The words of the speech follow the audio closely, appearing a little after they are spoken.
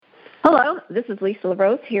Hello, this is Lisa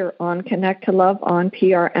LaRose here on Connect to Love on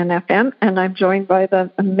PRN-FM, and I'm joined by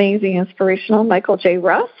the amazing, inspirational Michael J.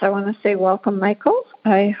 Russ. I want to say welcome, Michael.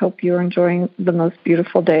 I hope you're enjoying the most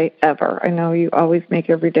beautiful day ever. I know you always make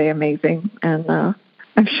every day amazing, and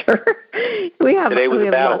I'm sure we have. Today was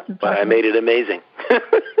a battle, but I made it amazing.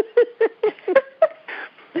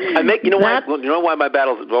 You know why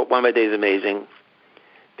my day is amazing?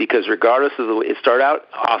 Because regardless of the way it started out,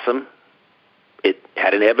 awesome. It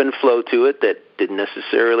had an ebb and flow to it that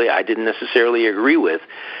I didn't necessarily agree with.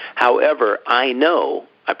 However, I know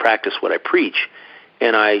I practice what I preach,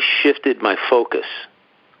 and I shifted my focus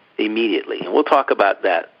immediately. And we'll talk about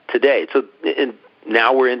that today. So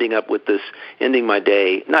now we're ending up with this, ending my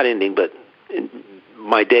day, not ending, but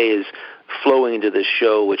my day is flowing into this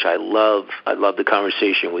show, which I love. I love the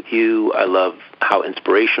conversation with you. I love how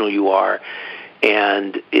inspirational you are.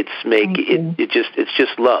 And it's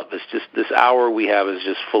just love. It's just this hour we have is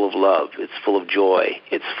just full of love. It's full of joy.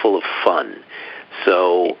 It's full of fun.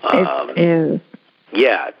 So it is.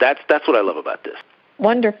 Yeah, that's what I love about this.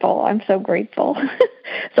 Wonderful. I'm so grateful.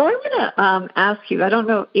 So I'm going to ask you, I don't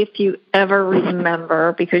know if you ever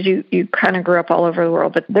remember, because you kind of grew up all over the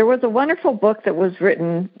world, but there was a wonderful book that was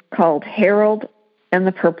written called Harold and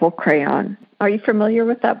the Purple Crayon. Are you familiar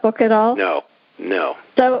with that book at all? No.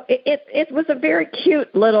 So it was a very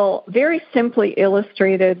cute little, very simply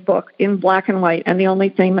illustrated book in black and white, and the only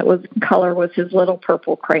thing that was in color was his little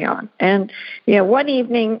purple crayon. And one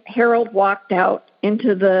evening Harold walked out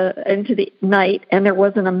into the night, and there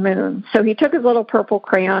wasn't a moon. So he took his little purple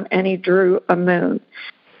crayon and he drew a moon.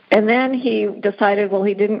 And then he decided, well,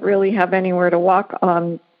 he didn't really have anywhere to walk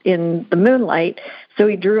on in the moonlight, so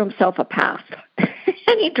he drew himself a path.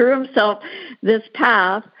 And he drew himself this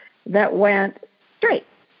path that went straight.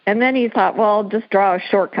 And then he thought, well, I'll just draw a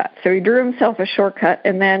shortcut. So he drew himself a shortcut,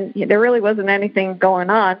 and then there really wasn't anything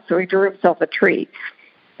going on, so he drew himself a tree.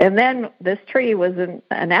 And then this tree was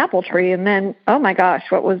an apple tree, and then, oh my gosh,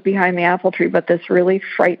 what was behind the apple tree but this really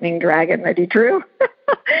frightening dragon that he drew?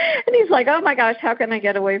 And he's like, oh my gosh, how can I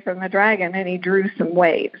get away from the dragon? And he drew some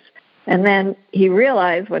waves. And then he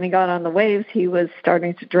realized when he got on the waves, he was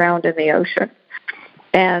starting to drown in the ocean.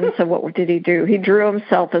 And so what did he do? He drew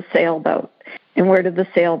himself a sailboat. And where did the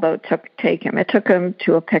sailboat take him? It took him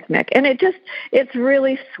to a picnic. And it's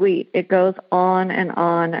really sweet. It goes on and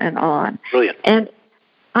on and on. Brilliant. And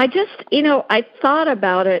I just, I thought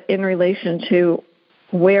about it in relation to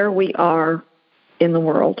where we are in the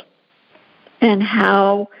world and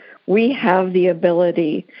how we have the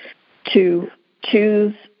ability to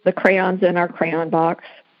choose the crayons in our crayon box,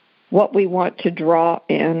 what we want to draw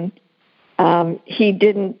in. He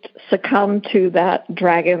didn't succumb to that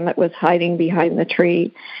dragon that was hiding behind the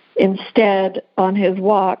tree. Instead, on his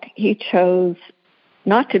walk, he chose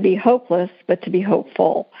not to be hopeless, but to be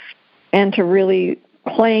hopeful and to really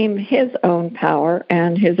claim his own power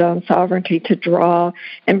and his own sovereignty to draw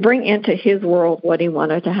and bring into his world what he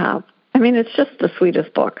wanted to have. I mean, it's just the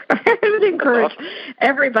sweetest book. I would encourage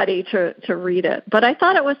everybody to read it. But I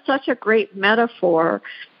thought it was such a great metaphor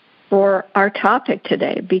for our topic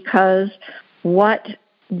today, because what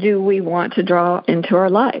do we want to draw into our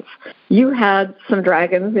life? You had some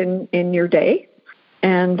dragons in your day,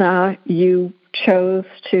 and you chose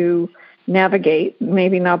to navigate,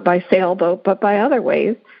 maybe not by sailboat, but by other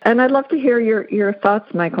ways. And I'd love to hear your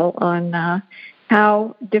thoughts, Michael, on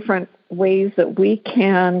how different ways that we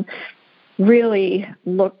can really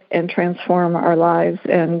look and transform our lives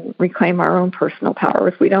and reclaim our own personal power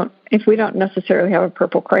if we don't necessarily have a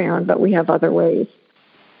purple crayon, but we have other ways.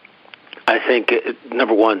 I think,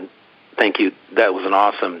 number one, thank you. That was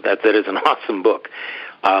that is an awesome book.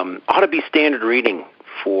 Ought to be standard reading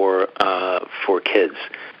for kids,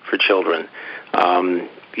 for children.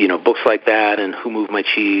 Books like that and Who Moved My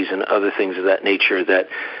Cheese and other things of that nature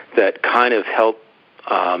that kind of help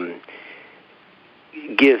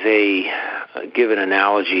give an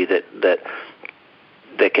analogy that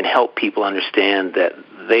can help people understand that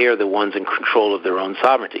they are the ones in control of their own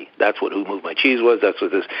sovereignty. That's what Who Moved My Cheese was. That's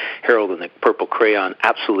what this Harold and the Purple Crayon,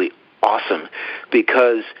 absolutely awesome,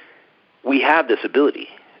 because we have this ability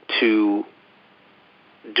to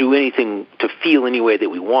do anything, to feel any way that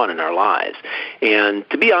we want in our lives. And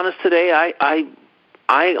to be honest today, I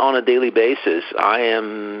on a daily basis, I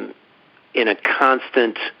am in a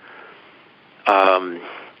constant, I'm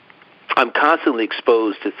constantly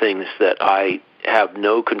exposed to things that I have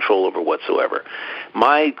no control over whatsoever.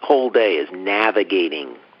 My whole day is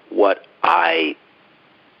navigating what I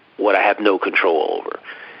have no control over,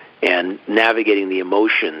 and navigating the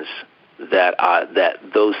emotions that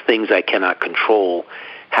those things I cannot control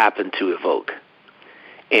happen to evoke.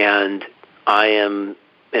 And I am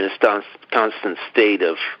in a constant state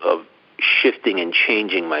of shifting and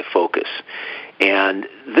changing my focus. And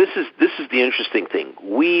this is the interesting thing.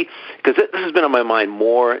 Because this has been on my mind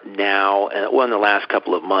more now, in the last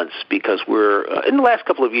couple of months, because we're in the last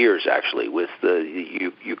couple of years actually, with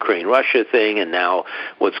the Ukraine-Russia thing, and now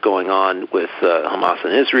what's going on with Hamas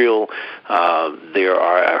and Israel.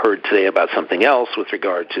 I heard today about something else with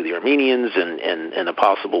regard to the Armenians and a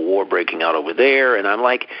possible war breaking out over there. And I'm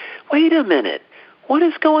like, wait a minute, what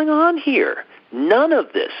is going on here? None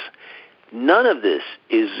of this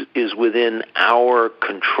is within our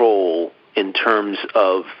control in terms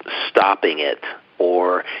of stopping it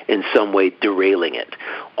or in some way derailing it.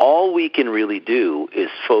 All we can really do is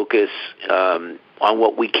focus on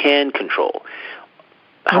what we can control.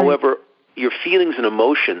 Right. However, your feelings and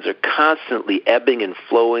emotions are constantly ebbing and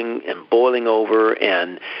flowing and boiling over,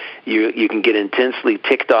 and you can get intensely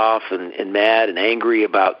ticked off and mad and angry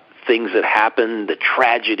about things that happen, the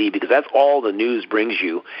tragedy, because that's all the news brings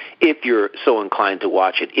you, if you're so inclined to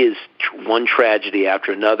watch it, is one tragedy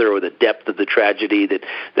after another, or the depth of the tragedy that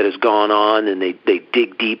has gone on, and they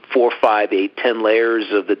dig deep 4, 5, 8, 10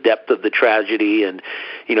 layers of the depth of the tragedy, and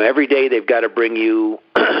every day they've got to bring you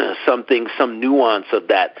some nuance of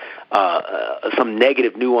that, some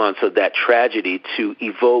negative nuance of that tragedy to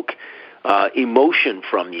evoke emotion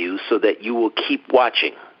from you so that you will keep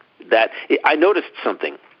watching. That I noticed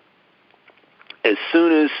something. As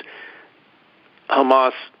soon as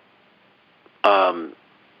Hamas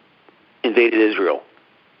invaded Israel,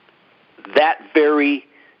 that very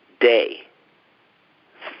day,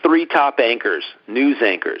 3 top anchors, news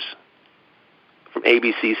anchors from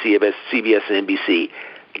ABC, CBS, and NBC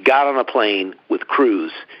got on a plane with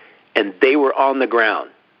crews, and they were on the ground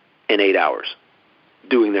in 8 hours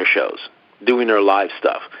doing their shows, doing their live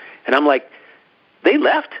stuff. And I'm like, they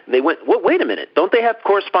left. They went, wait a minute, don't they have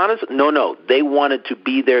correspondence? No. They wanted to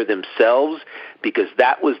be there themselves because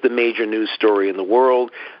that was the major news story in the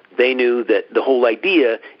world. They knew that the whole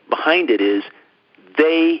idea behind it is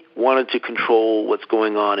they wanted to control what's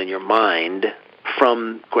going on in your mind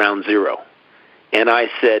from ground zero. And I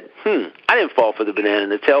said, I didn't fall for the banana in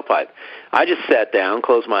the tailpipe. I just sat down,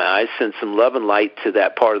 closed my eyes, sent some love and light to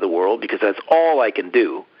that part of the world, because that's all I can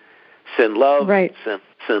do. Send love, right.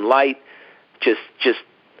 send light. Just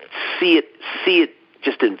see it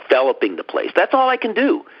just enveloping the place. That's all I can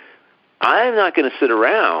do. I'm not going to sit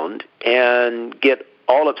around and get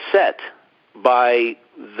all upset by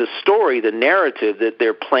the story, the narrative that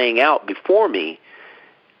they're playing out before me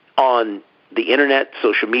on the internet,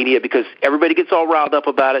 social media, because everybody gets all riled up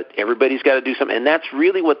about it. Everybody's got to do something, and that's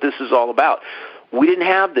really what this is all about. We didn't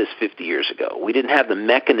have this 50 years ago. We didn't have the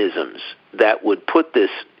mechanisms that would put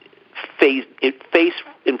this face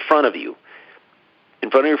in front of you, in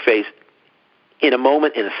front of your face, in a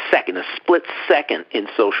moment, in a second, a split second in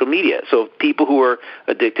social media. So people who are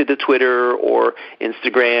addicted to Twitter or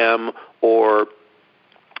Instagram or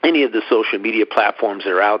any of the social media platforms that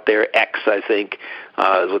are out there, X, I think,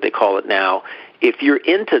 is what they call it now, if you're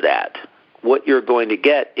into that, what you're going to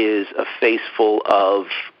get is a face full of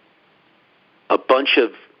a bunch of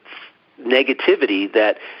negativity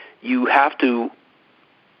that you have to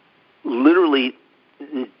literally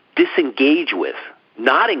disengage with,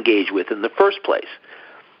 not engage with in the first place,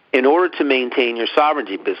 in order to maintain your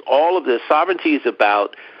sovereignty. Because all of this sovereignty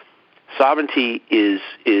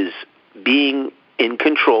is being in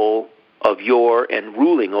control of and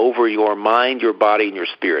ruling over your mind, your body, and your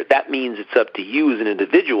spirit. That means it's up to you as an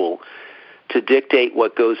individual to dictate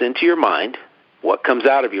what goes into your mind, what comes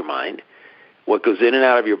out of your mind, what goes in and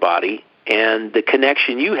out of your body, and the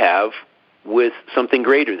connection you have with something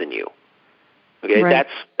greater than you. Okay, right.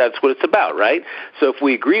 That's what it's about, right? So if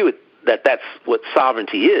we agree with that, that's what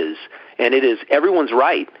sovereignty is, and it is everyone's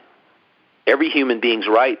right, every human being's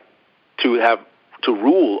right to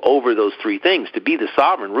rule over those three things, to be the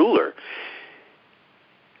sovereign ruler.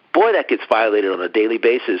 Boy, that gets violated on a daily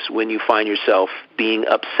basis when you find yourself being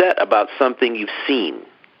upset about something you've seen,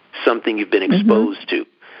 something you've been exposed to,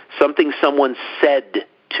 something someone said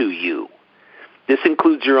to you. This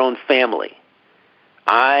includes your own family.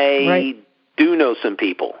 I do know some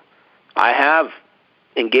people. I have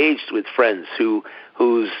engaged with friends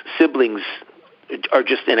whose siblings are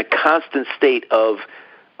just in a constant state of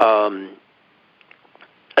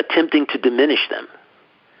attempting to diminish them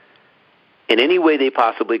in any way they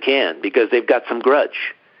possibly can, because they've got some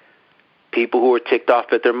grudge. People who are ticked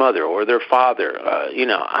off at their mother or their father,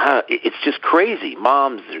 it's just crazy.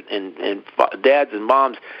 Moms and dads and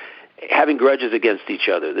moms having grudges against each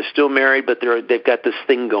other. They're still married, but they've got this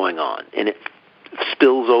thing going on, and it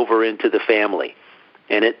spills over into the family,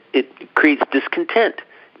 and it creates discontent,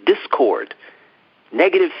 discord,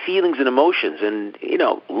 negative feelings and emotions. And,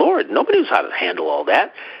 Lord, nobody knows how to handle all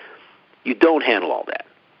that. You don't handle all that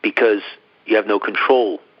because you have no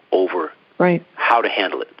control over how to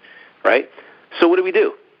handle it, right? So what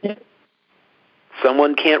do? Yeah.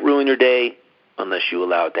 Someone can't ruin your day unless you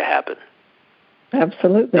allow it to happen.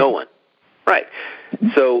 Absolutely. No one. Right.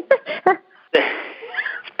 So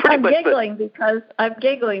I'm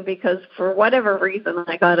giggling because for whatever reason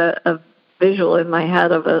I got a visual in my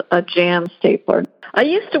head of a jam stapler. I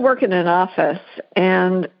used to work in an office,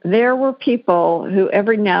 and there were people who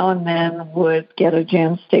every now and then would get a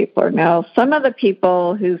jam stapler. Now, some of the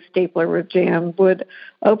people whose stapler was jammed would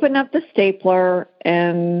open up the stapler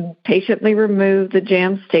and patiently remove the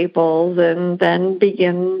jam staples and then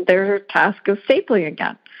begin their task of stapling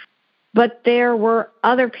again. But there were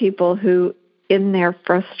other people who, in their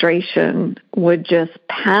frustration, would just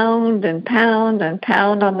pound and pound and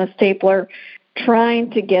pound on the stapler, trying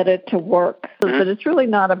to get it to work. But it's really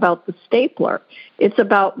not about the stapler. It's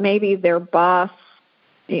about maybe their boss,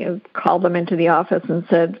 called them into the office and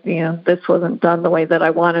said, this wasn't done the way that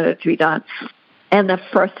I wanted it to be done. And the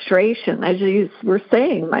frustration, as you were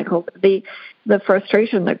saying, Michael, the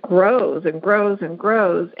frustration that grows and grows and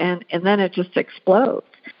grows, and then it just explodes.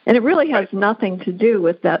 And it really has nothing to do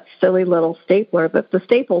with that silly little stapler that the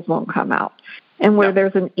staples won't come out, and where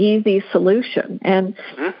there's an easy solution. And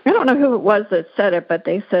I don't know who it was that said it, but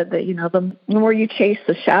they said that, the more you chase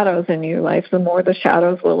the shadows in your life, the more the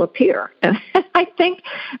shadows will appear. And I think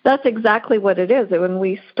that's exactly what it is. When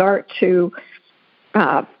we start to,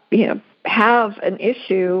 have an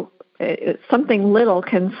issue, something little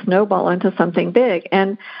can snowball into something big.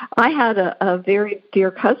 And I had a very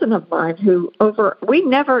dear cousin of mine who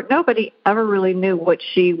nobody ever really knew what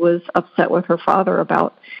she was upset with her father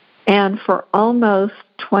about. And for almost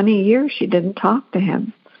 20 years, she didn't talk to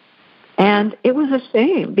him. And it was a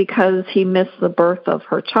shame because he missed the birth of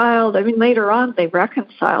her child. I mean, later on they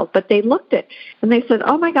reconciled, but they looked at and they said,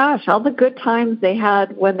 oh my gosh, all the good times they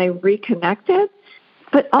had when they reconnected,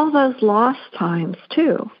 but all those lost times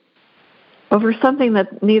too, over something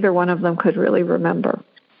that neither one of them could really remember.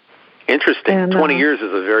 Interesting. And, 20 years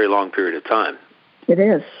is a very long period of time. It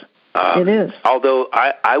is. It is. Although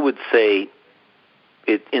I would say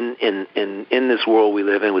in this world we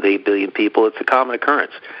live in with 8 billion people, it's a common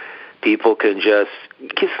occurrence. People can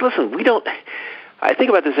listen, I think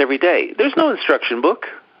about this every day. There's no instruction book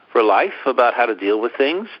for life about how to deal with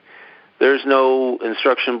things. There's no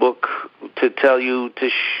instruction book to tell you to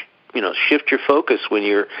shift your focus when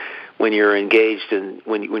you're engaged and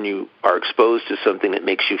when you are exposed to something that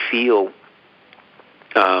makes you feel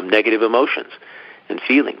negative emotions and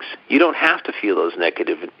feelings. You don't have to feel those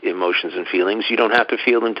negative emotions and feelings. You don't have to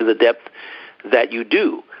feel them to the depth that you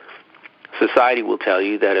do. Society will tell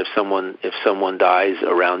you that if someone dies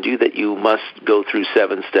around you, that you must go through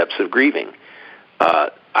 7 steps of grieving.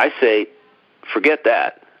 I say, forget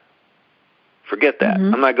that. Forget that.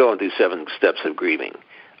 Mm-hmm. I'm not going through 7 steps of grieving.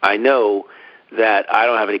 I know that I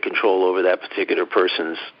don't have any control over that particular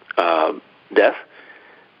person's death.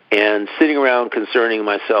 And sitting around concerning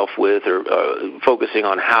myself with or focusing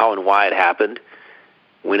on how and why it happened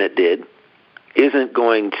when it did isn't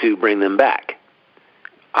going to bring them back.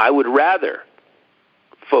 I would rather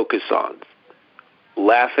focus on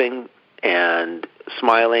laughing and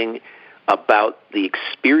smiling about the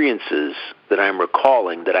experiences that I'm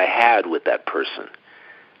recalling that I had with that person,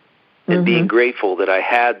 and being grateful that I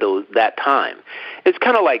had that time. It's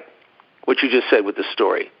kind of like what you just said with the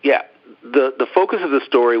story. Yeah, the focus of the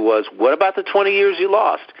story was, what about the 20 years you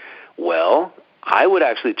lost? Well, I would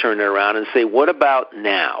actually turn it around and say, what about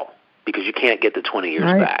now? Because you can't get the 20 years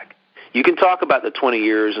back. You can talk about the 20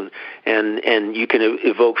 years and you can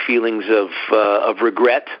evoke feelings of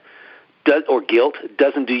regret or guilt. It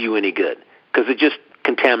doesn't do you any good because it just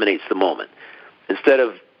contaminates the moment. Instead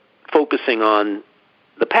of focusing on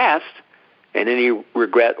the past and any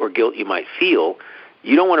regret or guilt you might feel,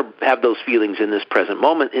 you don't want to have those feelings in this present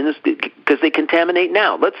moment because they contaminate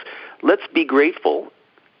now. Let's be grateful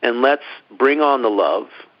and let's bring on the love,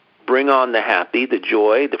 bring on the happy, the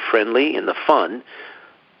joy, the friendly, and the fun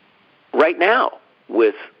right now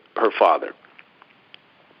with her father.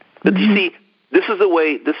 But you see, this is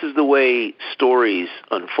the way stories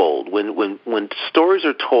unfold. When stories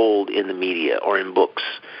are told in the media or in books,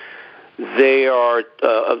 they are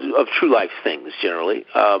of true life things generally.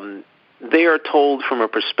 They are told from a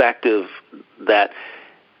perspective that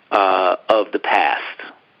of the past,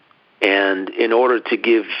 and in order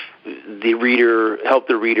to help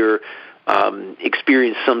the reader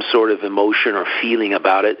experience some sort of emotion or feeling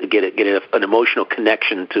about it, get an emotional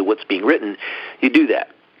connection to what's being written, you do that.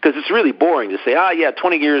 Because it's really boring to say,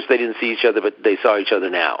 20 years they didn't see each other, but they saw each other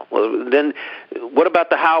now. Well, then what about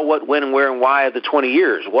the how, what, when, and where, and why of the 20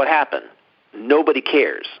 years? What happened? Nobody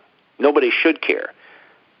cares. Nobody should care.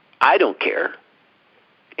 I don't care.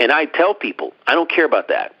 And I tell people, I don't care about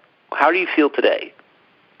that. How do you feel today?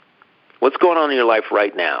 What's going on in your life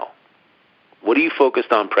right now? What are you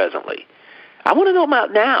focused on presently? I want to know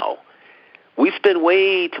about now. We spend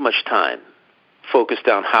way too much time focused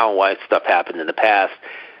on how and why stuff happened in the past.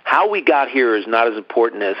 How we got here is not as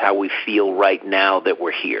important as how we feel right now that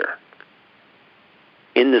we're here,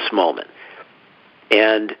 in this moment.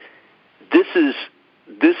 And this is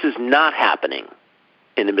not happening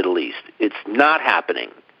in the Middle East. It's not happening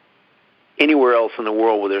anywhere else in the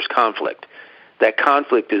world where there's conflict. That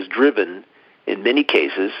conflict is driven, in many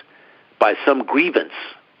cases, by some grievance,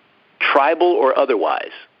 tribal or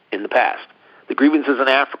otherwise, in the past. The grievances in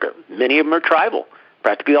Africa, many of them are tribal,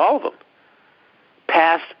 practically all of them.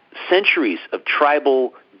 Past centuries of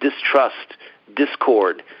tribal distrust,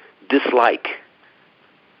 discord, dislike.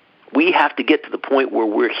 We have to get to the point where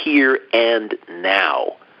we're here and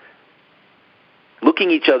now,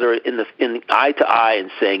 looking each other in eye to eye and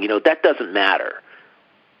saying, that doesn't matter.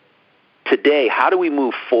 Today, how do we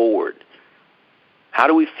move forward? How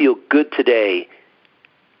do we feel good today?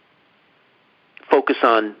 Focus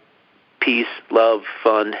on peace, love,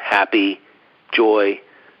 fun, happy, joy,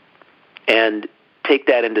 and take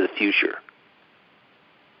that into the future.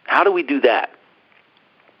 How do we do that?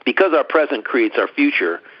 Because our present creates our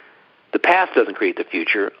future, the past doesn't create the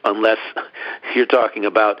future unless you're talking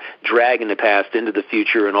about dragging the past into the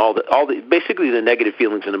future and all the basically the negative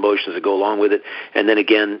feelings and emotions that go along with it. And then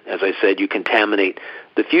again, as I said, you contaminate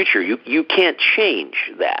the future. You can't change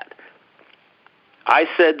that. I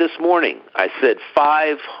said this morning,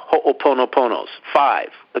 5 ho'oponoponos, 5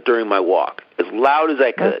 during my walk, as loud as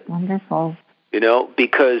I could. That's wonderful.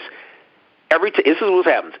 Because this is what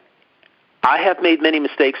happens. I have made many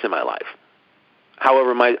mistakes in my life.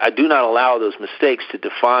 However, I do not allow those mistakes to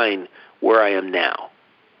define where I am now.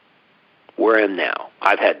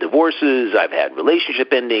 I've had divorces. I've had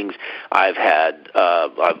relationship endings. I've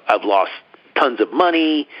lost tons of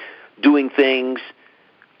money doing things,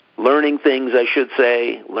 learning things, I should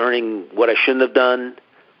say, learning what I shouldn't have done.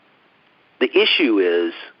 The issue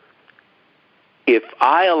is, if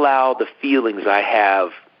I allow the feelings I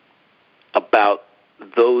have about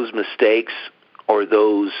those mistakes or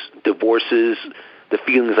those divorces, the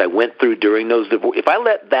feelings I went through during those divorces, if I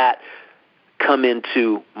let that come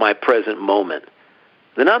into my present moment,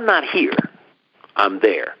 then I'm not here. I'm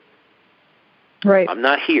there. Right. I'm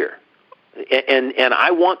not here. And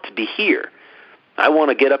I want to be here. I want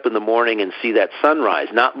to get up in the morning and see that sunrise,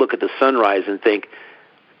 not look at the sunrise and think,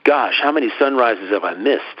 gosh, how many sunrises have I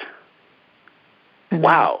missed?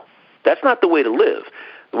 Wow. That's not the way to live.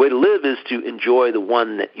 The way to live is to enjoy the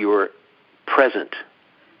one that you're present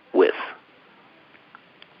with.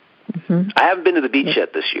 Mm-hmm. I haven't been to the beach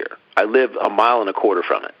yet this year. I live 1.25 miles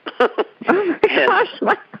from it. Oh my gosh,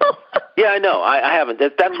 Michael. Yeah, I know. I haven't.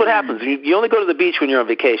 That's what happens. You only go to the beach when you're on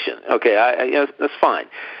vacation. Okay, that's fine.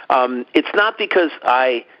 It's not because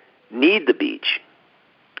I need the beach.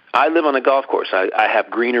 I live on a golf course. I have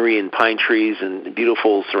greenery and pine trees and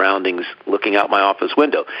beautiful surroundings looking out my office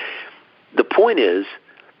window. The point is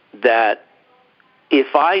that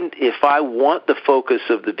if I want the focus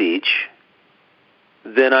of the beach,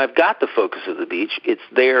 then I've got the focus of the beach. It's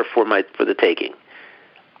there for the taking.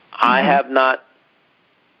 Mm-hmm. I have not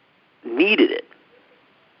needed it,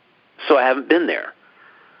 so I haven't been there.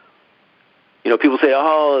 People say,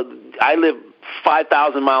 "Oh, I live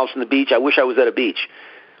 5,000 miles from the beach. I wish I was at a beach."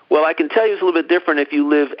 Well, I can tell you it's a little bit different if you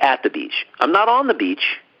live at the beach. I'm not on the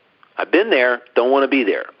beach. I've been there. Don't want to be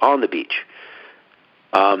there. On the beach.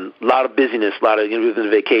 A lot of busyness. A lot of live in a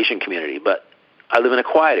vacation community, but I live in a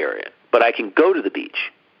quiet area. But I can go to the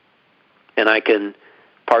beach, and I can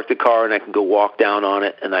park the car, and I can go walk down on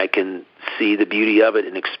it, and I can see the beauty of it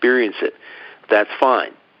and experience it. That's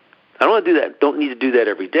fine. I don't want to do that. Don't need to do that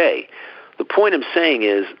every day. The point I'm saying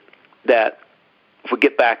is that if we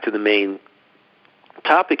get back to the main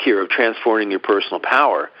topic here of transforming your personal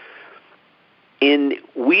power,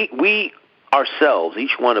 we ourselves,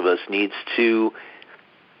 each one of us, needs to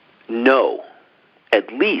know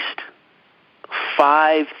at least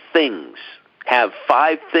 5 things. Have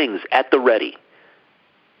 5 things at the ready.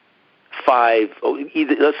 5.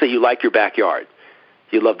 Let's say you like your backyard.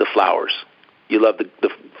 You love the flowers. You love the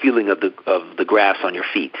feeling of the grass on your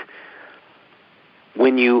feet.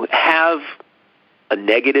 When you have a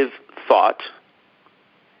negative thought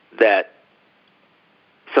that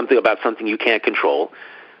something you can't control,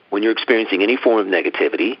 when you're experiencing any form of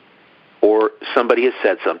negativity, or somebody has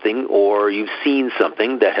said something, or you've seen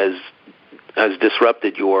something that has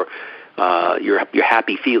disrupted your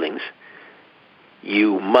happy feelings,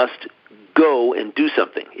 you must go and do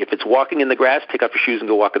something. If it's walking in the grass, take off your shoes and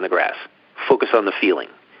go walk in the grass. Focus on the feeling.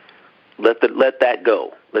 Let that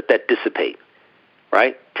go. Let that dissipate.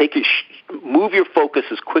 Right? Move your focus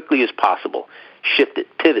as quickly as possible. Shift it,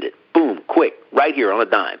 pivot it, boom, quick, right here on a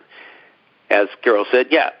dime. As Carol said,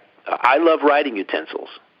 I love writing utensils.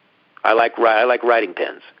 I like writing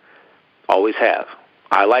pens. Always have.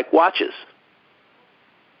 I like watches.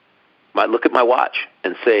 I look at my watch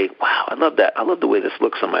and say, wow, I love that. I love the way this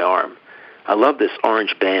looks on my arm. I love this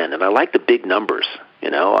orange band, and I like the big numbers.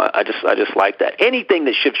 I just like that. Anything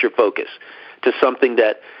that shifts your focus to something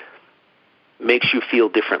that makes you feel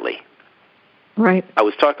differently. Right. I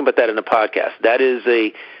was talking about that in a podcast.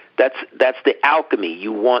 That's the alchemy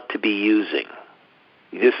you want to be using.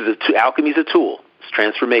 Alchemy is a tool. It's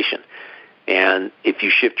transformation. And if you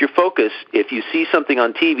shift your focus, if you see something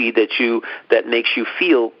on TV that makes you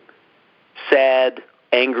feel sad,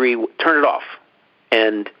 angry, turn it off,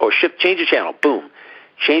 or change the channel. Boom,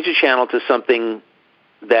 change the channel to something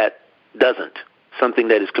that doesn't, something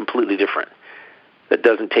that is completely different, that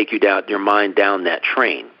doesn't take your mind down that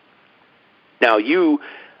train. Now,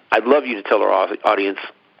 I'd love you to tell our audience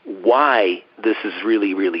why this is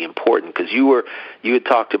really, really important, because you had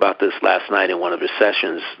talked about this last night in one of the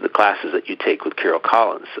sessions, the classes that you take with Carol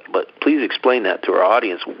Collins. But please explain that to our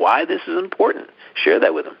audience, why this is important. Share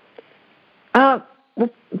that with them. Well,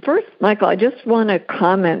 first, Michael, I just want to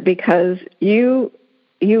comment, because you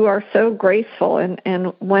are so graceful,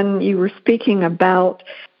 and when you were speaking about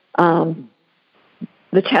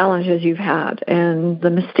the challenges you've had and the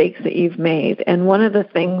mistakes that you've made, and one of the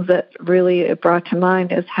things that really brought to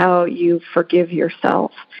mind is how you forgive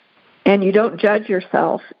yourself, and you don't judge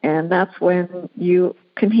yourself, and that's when you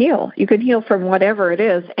can heal. You can heal from whatever it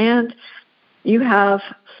is, and you have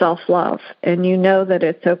self-love, and you know that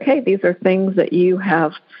it's okay. These are things that you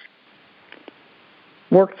have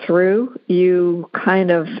worked through. You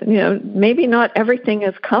kind of, maybe not everything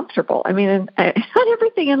is comfortable. I mean, not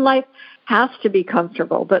everything in life has to be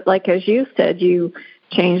comfortable, but like as you said, you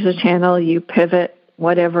change the channel, you pivot,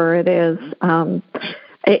 whatever it is.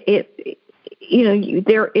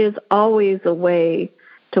 There is always a way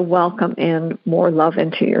to welcome in more love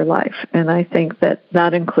into your life, and I think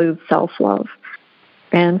that includes self-love.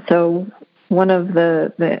 And so one of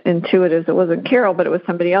the intuitives, it wasn't Carol, but it was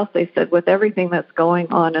somebody else, they said, with everything that's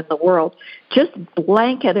going on in the world, just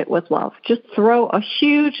blanket it with love. Just throw a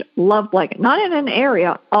huge love blanket, not in an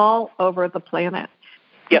area, all over the planet.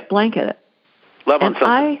 Yep. Blanket it. Love on something.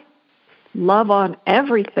 I love on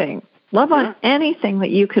everything. Love on anything that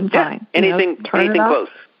you can find. Anything close.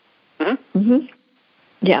 Mm-hmm. Mm-hmm.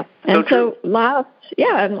 Yeah. And so last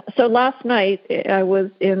night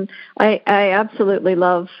I absolutely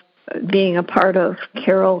love being a part of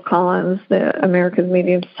Carol Collins, the American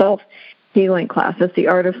Medium Self-Healing class. It's the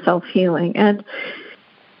art of self-healing. And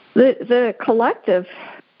the collective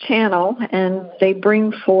channel, and they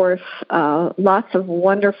bring forth lots of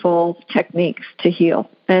wonderful techniques to heal.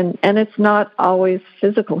 And it's not always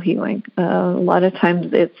physical healing. A lot of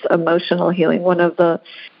times it's emotional healing. One of the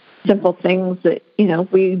simple things that,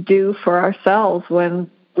 we do for ourselves when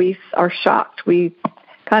we are shocked, we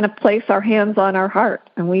kind of place our hands on our heart,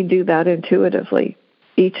 and we do that intuitively,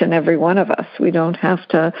 each and every one of us. We don't have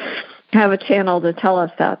to have a channel to tell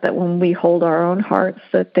us that when we hold our own hearts,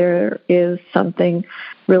 that there is something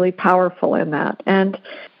really powerful in that. And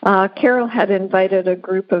Carol had invited a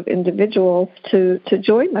group of individuals to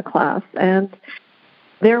join the class, and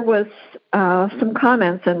there was some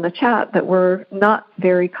comments in the chat that were not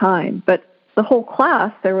very kind. But the whole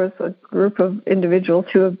class, there was a group of individuals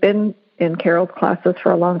who have been in Carol's classes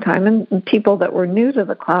for a long time, and people that were new to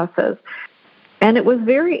the classes. And it was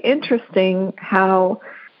very interesting how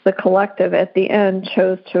the collective at the end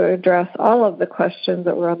chose to address all of the questions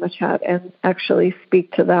that were on the chat and actually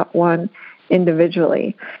speak to that one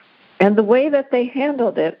individually. And the way that they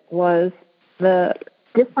handled it was the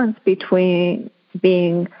difference between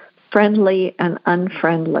being friendly and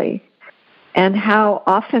unfriendly, and how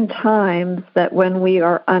oftentimes that when we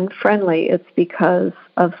are unfriendly, it's because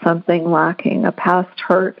of something lacking, a past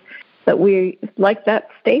hurt that we, like that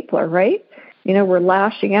stapler, right? We're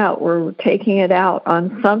lashing out, we're taking it out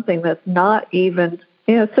on something that's not even,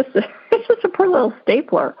 it's just a poor little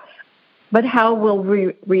stapler. But how will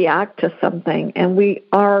we react to something? And we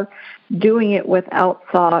are doing it without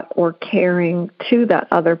thought or caring to that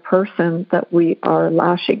other person that we are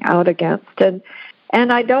lashing out against.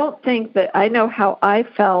 And I don't think that, I know how I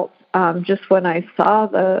felt just when I saw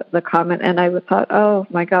the comment, and I thought, oh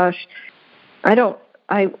my gosh, I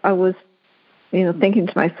was, thinking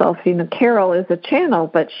to myself, Carol is a channel,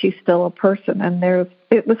 but she's still a person, and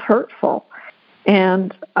it was hurtful.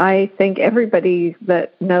 And I think everybody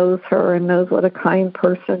that knows her and knows what a kind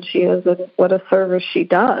person she is and what a service she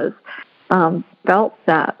does felt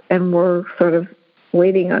that, and were sort of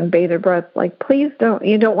waiting on bated breath, like, please don't.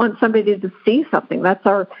 You don't want somebody to see something. That's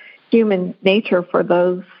our human nature for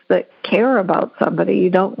those that care about somebody. You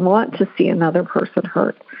don't want to see another person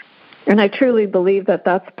hurt. And I truly believe that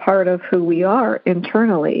that's part of who we are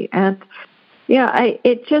internally. And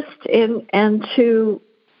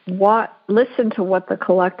listen to what the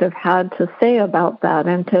collective had to say about that,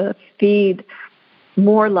 and to feed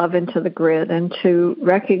more love into the grid, and to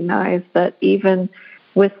recognize that even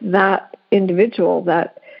with that individual,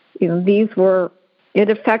 that it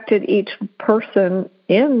affected each person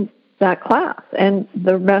in that class. And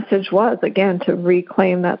the message was, again, to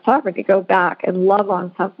reclaim that sovereignty, go back and love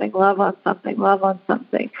on something,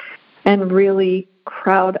 and really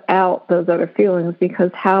crowd out those other feelings,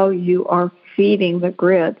 because how you are feeding the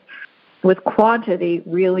grid with quantity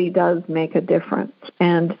really does make a difference.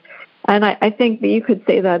 And I think that you could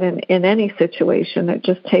say that in any situation. It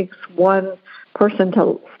just takes one person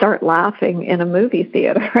to start laughing in a movie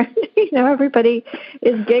theater. Everybody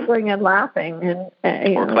is giggling and laughing,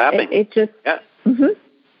 and clapping. It just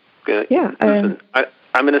Good. Yeah. Listen,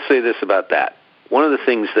 I'm going to say this about that. One of the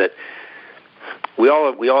things that we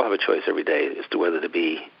all have a choice every day as to whether to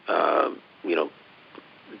be,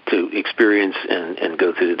 to experience and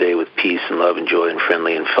go through the day with peace and love and joy and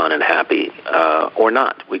friendly and fun and happy, or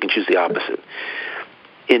not. We can choose the opposite.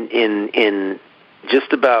 In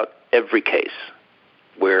just about every case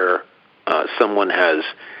where someone has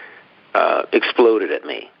exploded at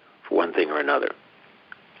me for one thing or another,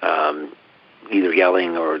 either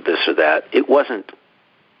yelling or this or that, it wasn't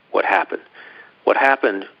what happened. What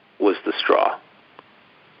happened was the straw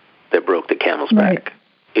that broke the camel's back.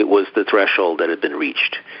 It was the threshold that had been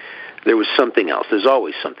reached. There was something else. There's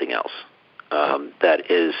always something else that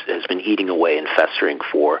has been eating away and festering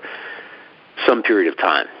for some period of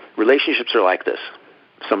time. Relationships are like this.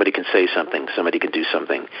 Somebody can say something. Somebody can do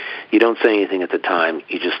something. You don't say anything at the time.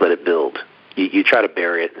 You just let it build. You try to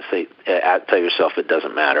bury it and tell yourself it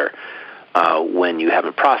doesn't matter when you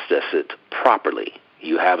haven't processed it properly.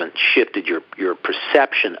 You haven't shifted your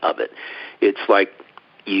perception of it. It's like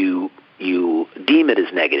you deem it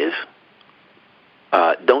as negative.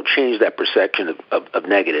 Don't change that perception of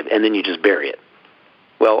negative, and then you just bury it.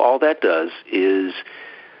 Well, all that does is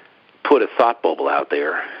put a thought bubble out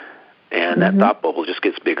there, and that thought bubble just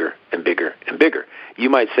gets bigger and bigger and bigger. You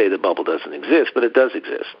might say the bubble doesn't exist, but it does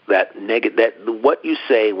exist. That what you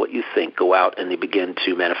say, what you think, go out and they begin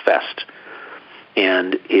to manifest.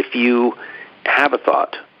 And if you have a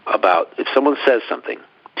thought about, if someone says something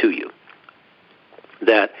to you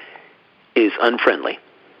that is unfriendly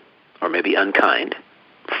or maybe unkind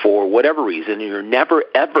for whatever reason, and you're never,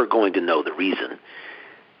 ever going to know the reason,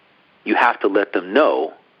 you have to let them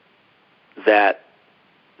know that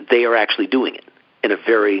they are actually doing it in a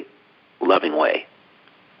very loving way.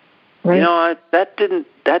 Right. That didn't.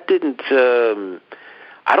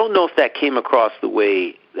 I don't know if that came across the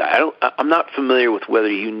way. I'm not familiar with whether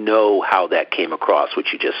you know how that came across, what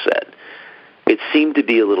you just said. It seemed to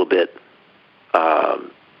be a little bit,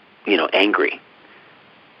 angry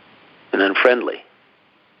and unfriendly.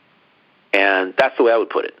 And that's the way I would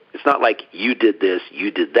put it. It's not like you did this,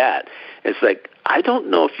 you did that. It's like, I don't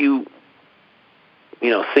know if you,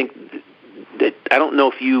 think that, I don't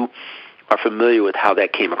know if you are familiar with how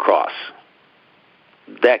that came across.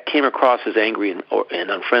 That came across as angry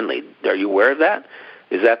and unfriendly. Are you aware of that?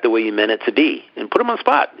 Is that the way you meant it to be? And put them on the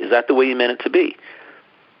spot. Is that the way you meant it to be?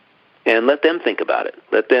 And let them think about it.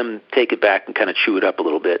 Let them take it back and kind of chew it up a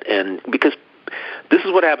little bit. And because this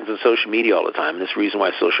is what happens in social media all the time, and this is the reason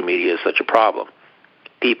why social media is such a problem.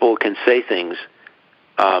 People can say things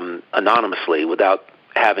anonymously without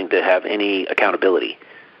having to have any accountability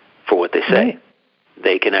for what they say. Right.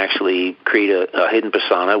 They can actually create a hidden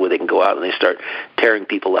persona where they can go out and they start tearing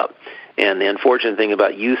people up. And the unfortunate thing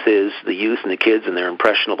about youth is the youth and the kids in their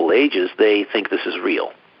impressionable ages, they think this is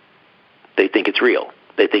real. They think it's real.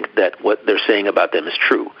 They think that what they're saying about them is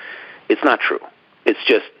true. It's not true. It's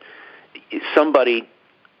just somebody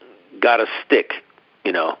got a stick,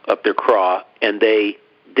 up their craw, and they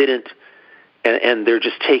didn't, and they're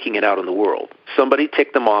just taking it out on the world. Somebody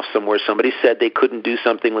ticked them off somewhere. Somebody said they couldn't do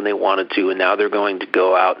something when they wanted to, and now they're going to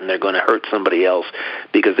go out and they're going to hurt somebody else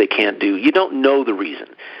because they can't do. You don't know the reason.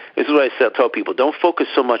 This is what I tell people. Don't focus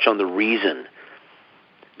so much on the reason.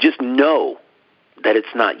 Just know that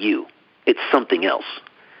it's not you. It's something else.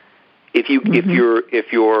 If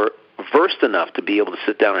your versed enough to be able to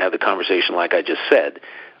sit down and have the conversation like I just said?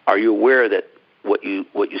 Are you aware that what you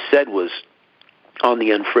said was on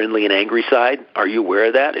the unfriendly and angry side? Are you aware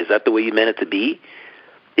of that? Is that the way you meant it to be?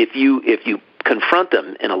 If you confront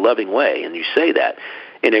them in a loving way and you say that,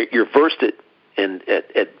 and you're versed at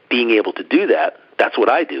being able to do that, that's what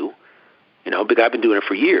I do, because I've been doing it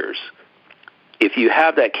for years. If you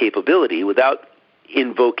have that capability without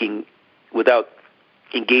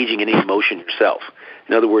engaging in any emotion yourself,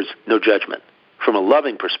 in other words, no judgment, from a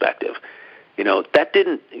loving perspective,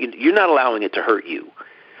 you're not allowing it to hurt you.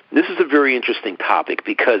 This is a very interesting topic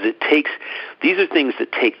because these are things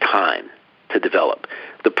that take time to develop.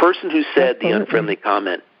 The person who said the unfriendly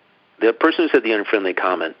comment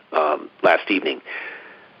last evening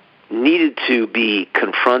needed to be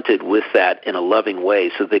confronted with that in a loving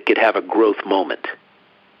way so they could have a growth moment.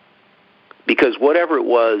 Because whatever it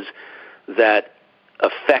was that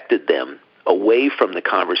affected them away from the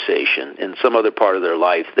conversation in some other part of their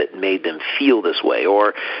life that made them feel this way,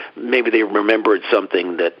 or maybe they remembered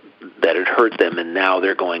something that had hurt them and now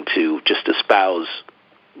they're going to just espouse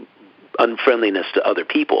unfriendliness to other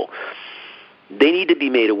people, they need to be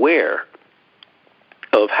made aware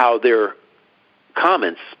of how their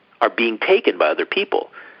comments are being taken by other people.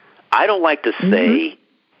 I don't like to say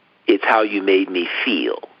it's how you made me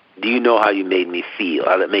feel. Do you know how you made me feel?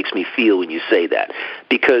 How that makes me feel when you say that?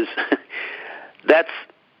 Because that's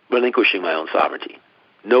relinquishing my own sovereignty.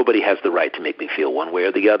 Nobody has the right to make me feel one way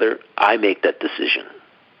or the other. I make that decision.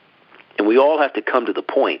 And we all have to come to the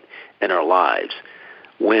point in our lives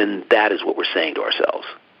when that is what we're saying to ourselves.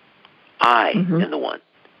 I am the one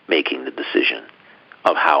making the decision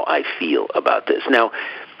of how I feel about this. Now,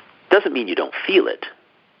 doesn't mean you don't feel it.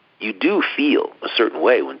 You do feel a certain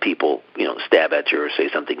way when people, stab at you or say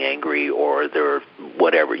something angry or they're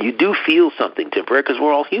whatever. You do feel something temporary because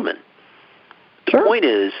we're all human. The point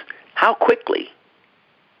is, how quickly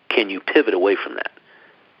can you pivot away from that?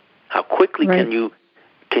 How quickly can you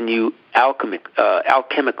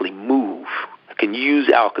alchemically move? Can you use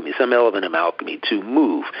alchemy, some element of alchemy, to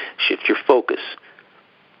move, shift your focus,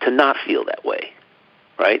 to not feel that way,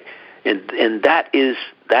 right? And that's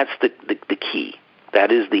the key.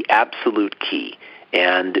 That is the absolute key.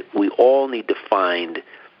 And we all need to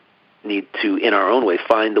in our own way,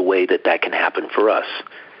 find the way that can happen for us.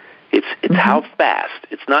 It's how fast.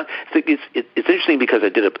 It's not. It's interesting because I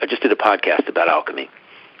just did a podcast about alchemy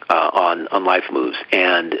on Life Moves,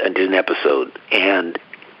 and I did an episode, and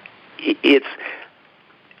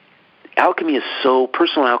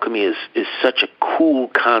personal alchemy is such a cool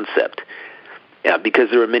concept. Yeah, because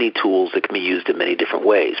there are many tools that can be used in many different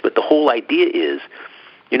ways. But the whole idea is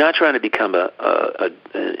you're not trying to become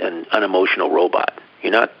an unemotional robot.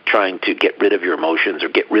 You're not trying to get rid of your emotions or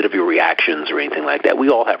get rid of your reactions or anything like that. We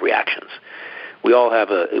all have reactions. We all have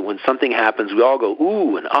when something happens, we all go,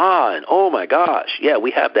 ooh, and ah, and oh my gosh. Yeah, we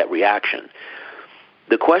have that reaction.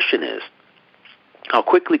 The question is, how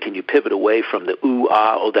quickly can you pivot away from the ooh,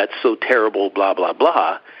 ah, oh, that's so terrible, blah, blah,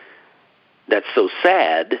 blah, that's so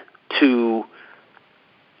sad, to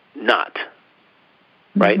not,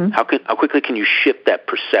 right? How quickly can you shift that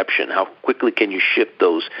perception? How quickly can you shift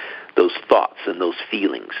those thoughts and those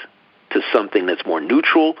feelings to something that's more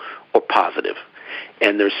neutral or positive?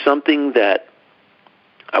 And there's something that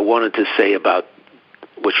I wanted to say about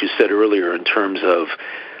what you said earlier in terms of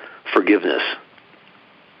forgiveness.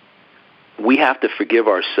 We have to forgive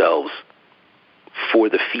ourselves for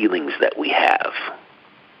the feelings that we have.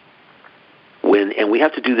 And we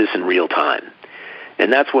have to do this in real time.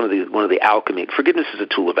 And that's one of the alchemy. Forgiveness is a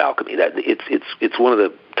tool of alchemy. That it's one of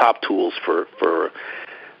the top tools for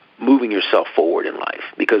moving yourself forward in life,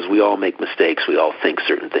 because we all make mistakes. We all think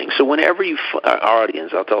certain things. So whenever our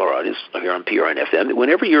audience, I'll tell our audience here on PRN FM,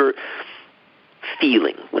 whenever you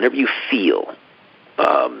feel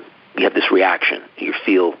you have this reaction, you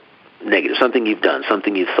feel negative, something you've done,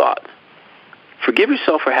 something you've thought, forgive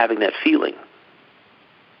yourself for having that feeling.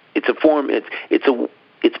 It's a form.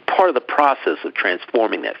 It's part of the process of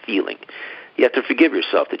transforming that feeling. You have to forgive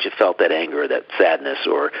yourself that you felt that anger, or that sadness,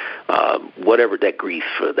 or whatever, that grief,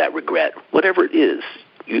 or that regret, whatever it is.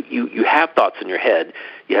 You have thoughts in your head.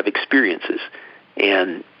 You have experiences,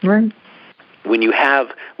 and when you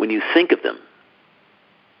think of them,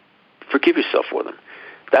 forgive yourself for them.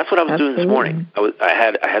 That's what I was doing this morning. I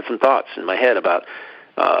had some thoughts in my head about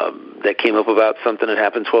that came up about something that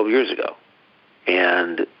happened 12 years ago,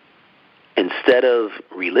 and instead of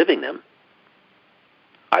reliving them,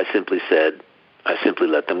 I simply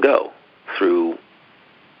let them go through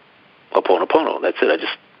Ho'oponopono. That's it. I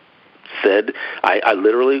just said, I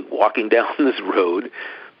literally, walking down this road,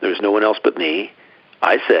 there's no one else but me,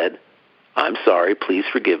 I said, I'm sorry, please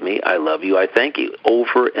forgive me, I love you, I thank you,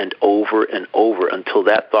 over and over and over until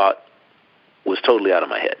that thought was totally out of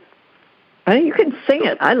my head. You can sing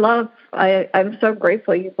it. I'm so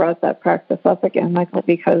grateful you brought that practice up again, Michael,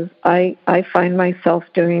 because I find myself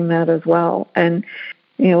doing that as well. And,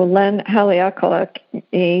 Len Haleakala,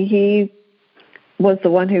 he was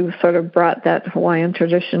the one who sort of brought that Hawaiian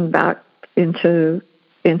tradition back into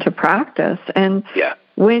practice. And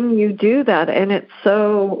when you do that, and it's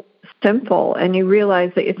so simple, and you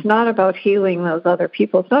realize that it's not about healing those other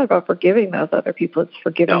people, it's not about forgiving those other people, it's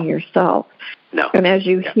forgiving yourself. No. And as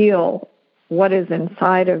you heal what is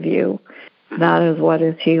inside of you, that is what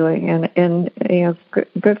is healing, and it's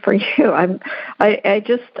good for you.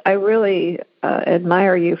 I really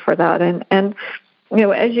admire you for that, and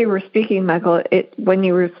as you were speaking, Michael, when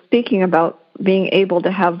you were speaking about being able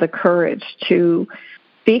to have the courage to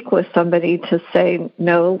speak with somebody to say,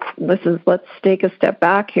 no, let's take a step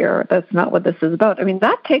back here. That's not what this is about. I mean,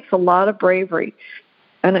 that takes a lot of bravery,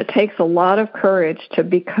 and it takes a lot of courage to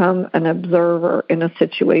become an observer in a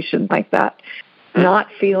situation like that, not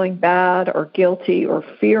feeling bad or guilty or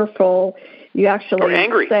fearful. You actually or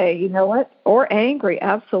angry. Say, you know what? Or angry,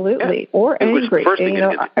 absolutely. Yeah. Or angry. I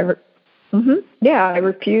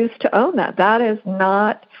refuse to own that. That is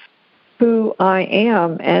not who I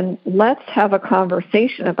am, and let's have a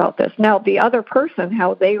conversation about this. Now, the other person,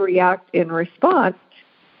 how they react in response,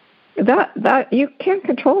 that you can't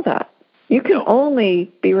control that. You can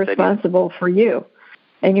only be responsible for you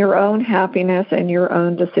and your own happiness and your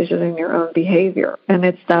own decision and your own behavior, and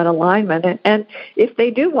it's that alignment. And if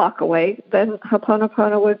they do walk away, then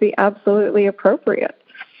Ho'oponopono would be absolutely appropriate.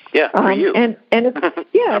 Yeah, for you. And if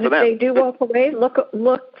they do walk away, look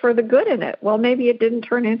for the good in it. Well, maybe it didn't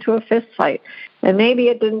turn into a fist fight, and maybe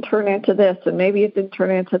it didn't turn into this, and maybe it didn't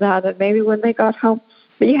turn into that, and maybe when they got home.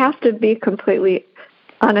 But you have to be completely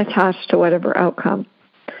unattached to whatever outcome.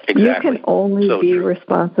 Exactly. You can only be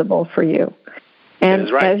responsible for you. And that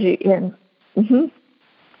is right. As you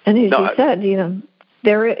said,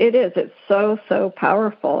 there it is. It's so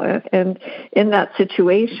powerful, and in that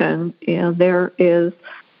situation, there is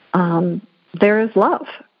love.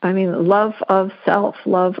 I mean, love of self,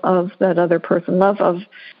 love of that other person, love of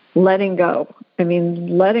letting go. I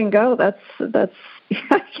mean, letting go, that's I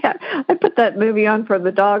put that movie on for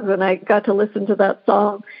the dogs, and I got to listen to that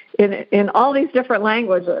song in all these different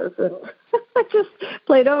languages, and I just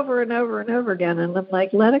played over and over and over again, and I'm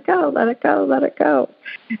like, let it go, let it go, let it go.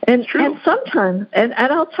 And sometimes, and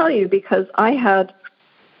I'll tell you, because I had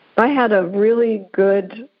a really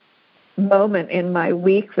good moment in my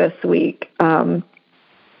week this week. I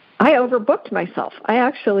overbooked myself. I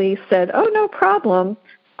actually said, oh, no problem.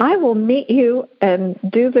 I will meet you and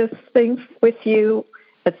do this thing with you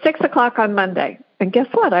at 6 o'clock on Monday. And guess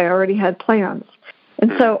what? I already had plans.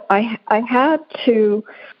 And so I had to,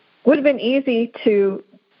 would have been easy to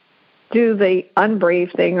do the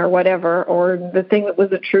unbrave thing or whatever, or the thing that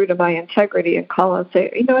wasn't true to my integrity, and call and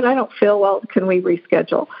say, you know what, I don't feel well, can we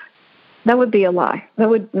reschedule? That would be a lie. That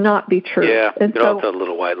would not be true. Yeah, it's a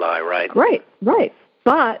little white lie, right? Right.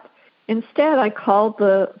 But instead, I called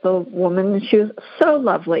the woman, and she was so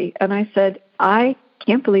lovely, and I said, I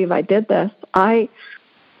can't believe I did this. I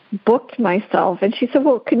booked myself. And she said,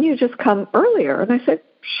 well, can you just come earlier? And I said,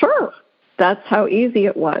 sure. That's how easy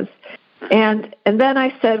it was. And then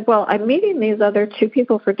I said, well, I'm meeting these other two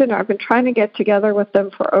people for dinner. I've been trying to get together with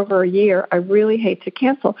them for over a year. I really hate to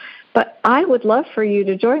cancel, but I would love for you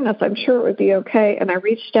to join us. I'm sure it would be okay. And I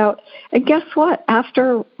reached out, and guess what?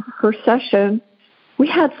 After her session, we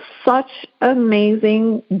had such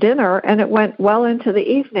amazing dinner, and it went well into the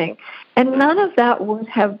evening. And none of that would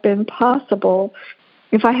have been possible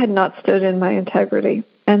if I had not stood in my integrity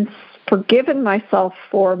and forgiven myself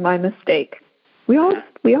for my mistake. We all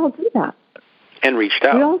do that. And reached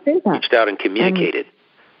out. We all do that. Reached out and communicated.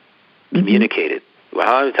 Communicated. Well,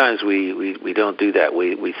 how many times we don't do that?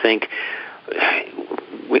 We think,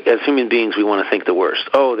 as human beings, we want to think the worst.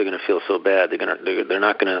 Oh, they're going to feel so bad. They're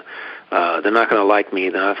not going to like me.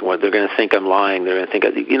 They're going to think I'm lying. They're going to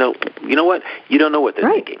think, you know what? You don't know what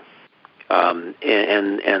they're thinking. And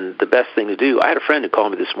the best thing to do. I had a friend who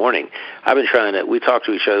called me this morning. I've been trying to. We talk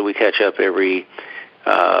to each other. We catch up every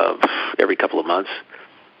couple of months.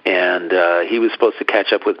 And he was supposed to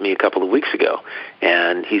catch up with me a couple of weeks ago,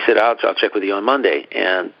 and he said, "I'll check with you on Monday."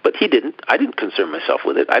 But he didn't. I didn't concern myself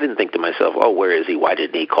with it. I didn't think to myself, "Oh, where is he? Why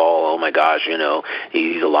didn't he call? Oh my gosh,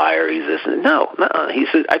 he's a liar. He's this." No. He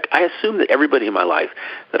said, "I assume that everybody in my life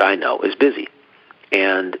that I know is busy,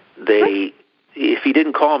 and they if he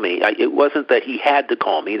didn't call me, it wasn't that he had to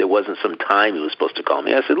call me. There wasn't some time he was supposed to call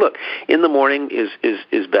me. I said, look, in the morning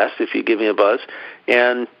is best if you give me a buzz.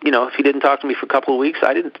 And, if he didn't talk to me for a couple of weeks,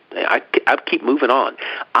 I'd keep moving on.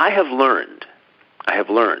 I have learned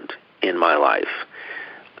in my life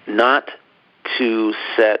not to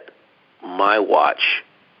set my watch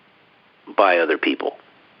by other people.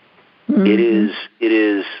 Mm-hmm. It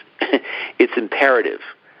is it's imperative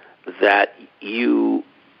that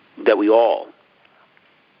we all,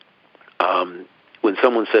 when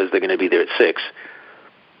someone says they're going to be there at 6,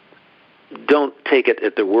 don't take it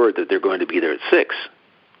at their word that they're going to be there at 6.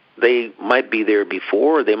 They might be there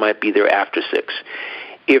before, or they might be there after 6.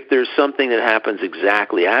 If there's something that happens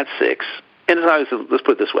exactly at 6, and let's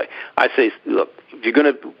put it this way: I say, look, we're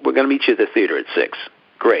going to meet you at the theater at 6.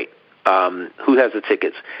 Great. Who has the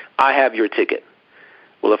tickets? I have your ticket.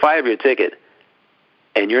 Well, if I have your ticket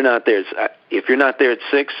and you're not there, if you're not there at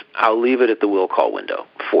 6, I'll leave it at the will call window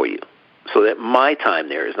for you, so that my time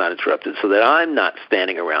there is not interrupted, so that I'm not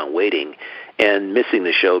standing around waiting and missing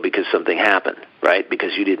the show because something happened, right?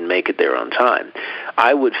 Because you didn't make it there on time.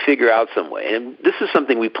 I would figure out some way, and this is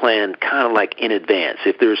something we plan kind of like in advance.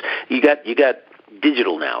 If you got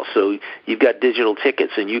digital now, so you've got digital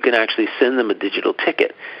tickets, and you can actually send them a digital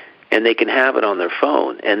ticket, and they can have it on their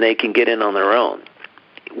phone, and they can get in on their own.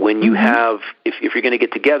 When you have, if you're going to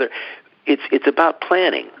get together, it's about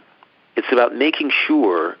planning. It's about making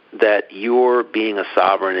sure that you're being a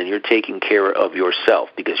sovereign and you're taking care of yourself,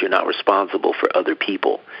 because you're not responsible for other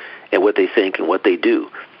people and what they think and what they do.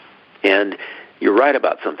 And you're right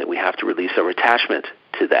about something. We have to release our attachment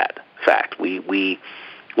to that fact.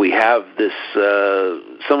 We have this,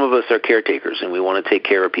 some of us are caretakers, and we want to take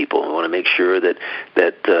care of people. We want to make sure that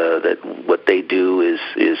what they do is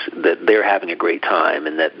that they're having a great time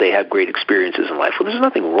and that they have great experiences in life. Well, there's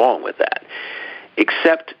nothing wrong with that,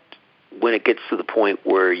 except when it gets to the point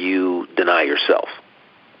where you deny yourself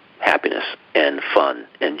happiness and fun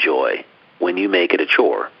and joy when you make it a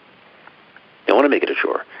chore. You don't want to make it a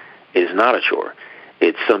chore. It is not a chore.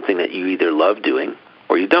 It's something that you either love doing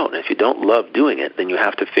or you don't. And if you don't love doing it, then you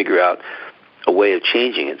have to figure out a way of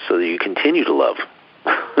changing it so that you continue to love,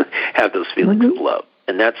 have those feelings of love.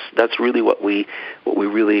 And that's really what we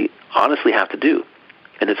really honestly have to do.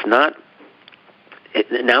 And it's not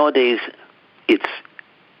nowadays.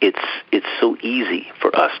 It's so easy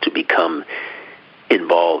for us to become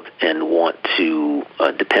involved and want to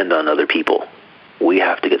depend on other people. We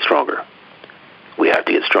have to get stronger. We have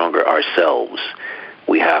to get stronger ourselves.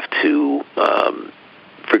 We have to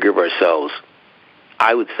forgive ourselves,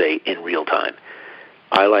 I would say, in real time.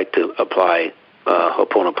 I like to apply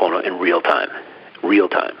Ho'oponopono in real time. Real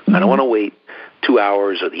time. Mm-hmm. I don't want to wait 2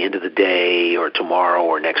 hours or the end of the day or tomorrow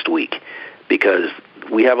or next week, because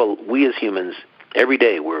we as humans, every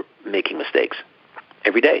day we're making mistakes.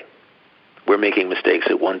 Every day we're making mistakes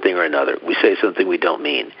at one thing or another. We say something we don't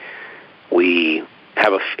mean. We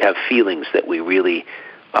have feelings that we really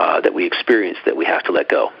that we experience that we have to let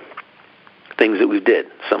go. Things that we did,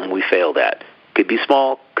 something we failed at. Could be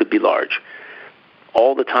small, could be large.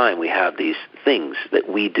 All the time we have these things that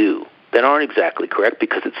we do that aren't exactly correct,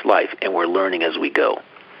 because it's life and we're learning as we go.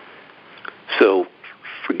 So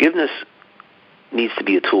forgiveness needs to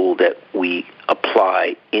be a tool that we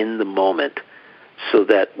apply in the moment so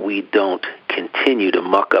that we don't continue to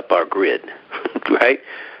muck up our grid, right?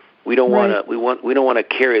 We don't want to. We don't want to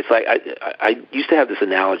carry. It's like I used to have this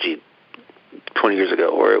analogy 20 years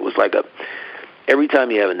ago, where it was like every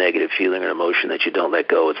time you have a negative feeling or emotion that you don't let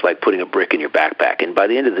go, it's like putting a brick in your backpack, and by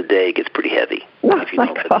the end of the day, it gets pretty heavy if you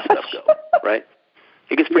don't let the stuff go, right?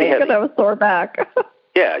 It gets pretty heavy. You're gonna have a sore back.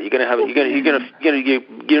 Yeah, you're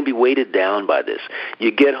gonna be weighted down by this.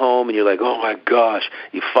 You get home and you're like, oh my gosh!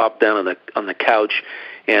 You flop down on the couch,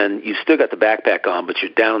 and you still got the backpack on, but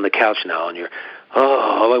you're down on the couch now, and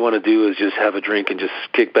all I want to do is just have a drink and just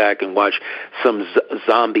kick back and watch some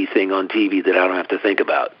zombie thing on TV that I don't have to think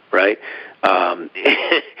about, right?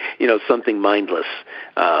 Something mindless,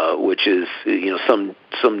 which is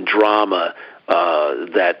some drama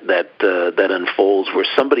that unfolds where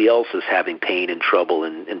somebody else is having pain and trouble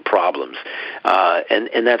and problems,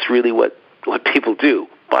 and that's really what people do.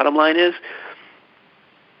 Bottom line is,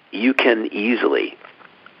 you can easily,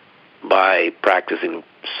 by practicing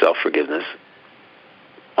self-forgiveness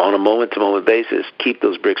on a moment-to-moment basis, keep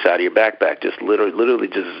those bricks out of your backpack. Just literally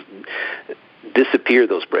just disappear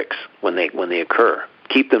those bricks when they occur.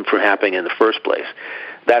 Keep them from happening in the first place.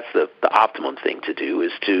 That's the optimum thing to do,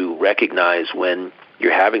 is to recognize when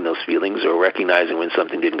you're having those feelings, or recognizing when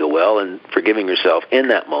something didn't go well, and forgiving yourself in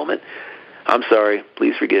that moment. I'm sorry.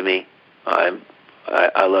 Please forgive me.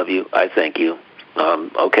 I love you. I thank you.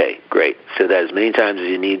 Okay, great. Say that as many times as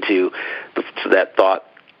you need to, so that thought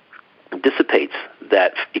dissipates,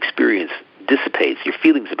 that experience dissipates, your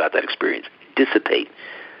feelings about that experience dissipate,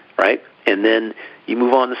 right? And then you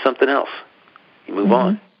move on to something else. You move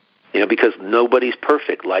on. Because nobody's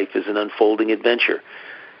perfect. Life is an unfolding adventure.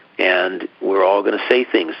 And we're all going to say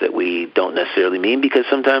things that we don't necessarily mean because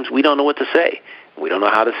sometimes we don't know what to say. We don't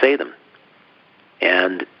know how to say them.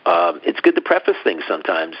 And it's good to preface things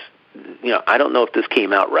sometimes. I don't know if this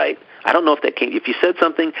came out right. I don't know if you said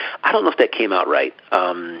something, I don't know if that came out right.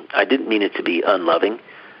 I didn't mean it to be unloving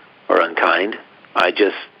or unkind. And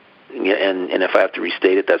if I have to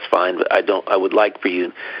restate it, that's fine. But I would like for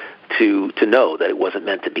you to know that it wasn't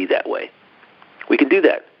meant to be that way. We can do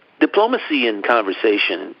that. Diplomacy in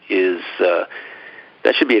conversation is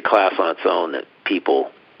that should be a class on its own that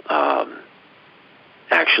people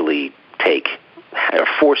actually are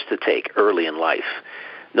forced to take early in life.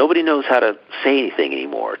 Nobody knows how to say anything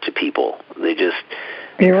anymore to people. They just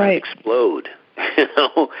explode,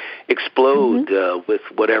 with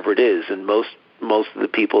whatever it is. And most of the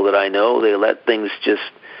people that I know, they let things just,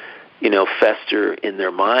 fester in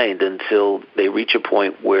their mind until they reach a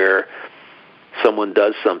point where someone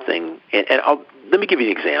does something. And let me give you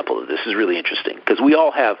an example of this. This is really interesting because we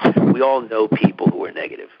all know people who are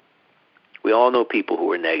negative. We all know people who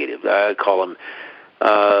are negative. I call them,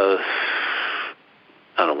 I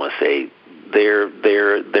don't want to say they're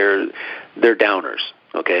downers.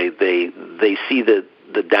 Okay, they see the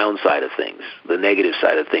downside of things, the negative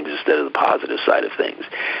side of things instead of the positive side of things.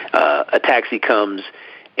 A taxi comes,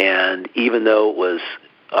 and even though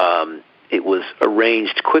it was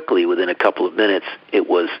arranged quickly within a couple of minutes, it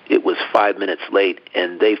was 5 minutes late,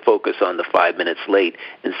 and they focus on the 5 minutes late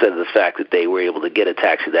instead of the fact that they were able to get a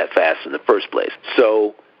taxi that fast in the first place.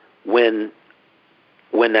 So when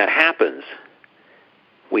that happens,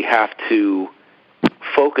 we have to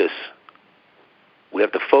focus. We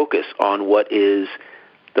have to focus on what is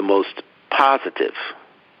the most positive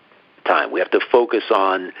time. We have to focus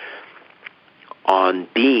on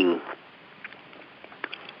being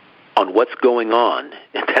on what's going on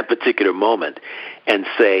at that particular moment and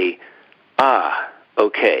say,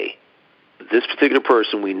 okay, this particular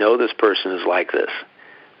person, we know this person is like this.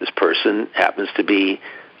 This person happens to be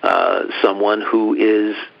someone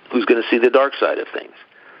who's going to see the dark side of things.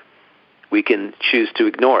 We can choose to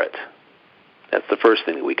ignore it. That's the first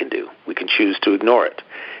thing that we can do. We can choose to ignore it.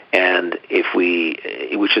 And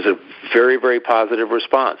which is a very, very positive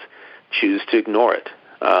response, choose to ignore it.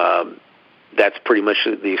 That's pretty much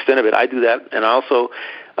the extent of it. I do that, and I also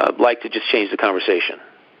like to just change the conversation.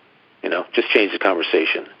 Just change the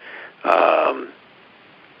conversation.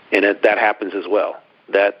 And that happens as well.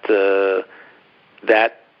 That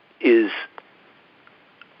is,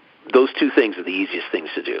 those two things are the easiest things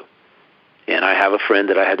to do. And I have a friend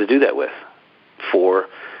that I had to do that with for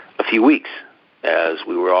a few weeks as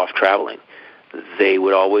we were off traveling. They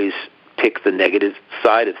would always pick the negative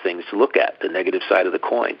side of things to look at, the negative side of the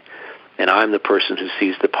coin. And I'm the person who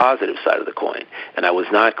sees the positive side of the coin. And I was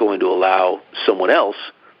not going to allow someone else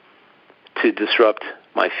to disrupt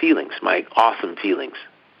my feelings, my awesome feelings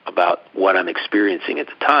about what I'm experiencing at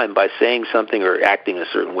the time by saying something or acting a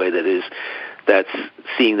certain way that's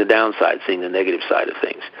seeing the downside, seeing the negative side of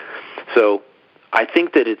things. So I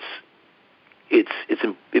think that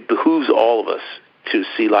it behooves all of us to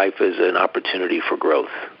see life as an opportunity for growth.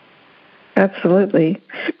 Absolutely.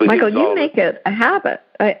 Michael, you make it a habit.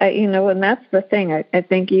 And that's the thing. I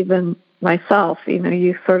think even myself,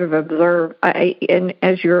 you sort of observe, and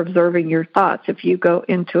as you're observing your thoughts, if you go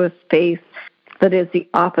into a space that is the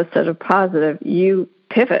opposite of positive, you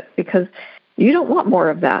pivot because you don't want more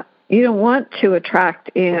of that. You don't want to attract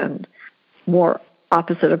in more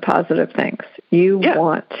opposite of positive things. You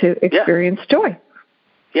want to experience joy.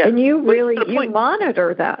 Yeah. And you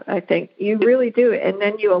monitor that, I think. You really do. And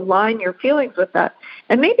then you align your feelings with that.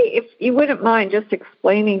 And maybe if you wouldn't mind just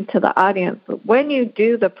explaining to the audience, when you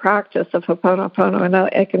do the practice of Ho'oponopono, and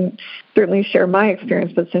I can certainly share my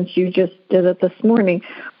experience, but since you just did it this morning,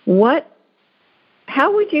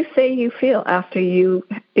 how would you say you feel after you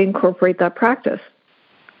incorporate that practice?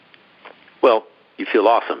 Well, you feel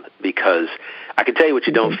awesome because I can tell you what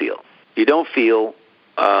you don't feel. You don't feel,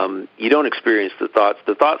 you don't experience the thoughts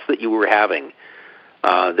that you were having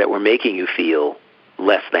that were making you feel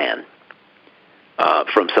less than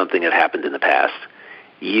from something that happened in the past.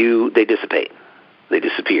 They dissipate. They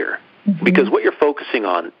disappear. Mm-hmm. Because what you're focusing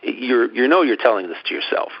on, you're telling this to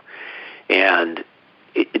yourself. And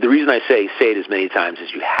the reason I say it as many times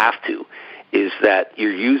as you have to is that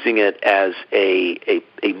you're using it as a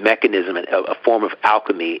mechanism, a form of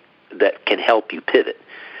alchemy that can help you pivot.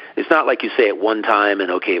 It's not like you say it one time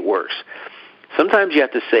and, okay, it works. Sometimes you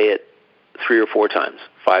have to say it 3 or 4 times,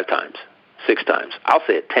 5 times, 6 times. I'll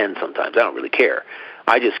say it 10 sometimes. I don't really care.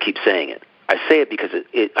 I just keep saying it. I say it because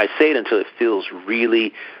I say it until it feels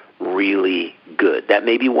really, really good. That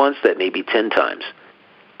may be once, that may be 10 times.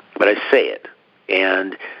 But I say it.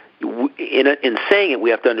 And in saying it, we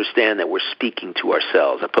have to understand that we're speaking to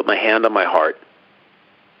ourselves. I put my hand on my heart.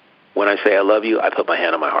 When I say I love you, I put my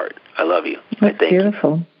hand on my heart. I love you. That's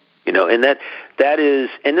beautiful. You know, and that is,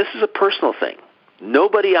 and this is a personal thing.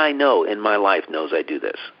 Nobody I know in my life knows I do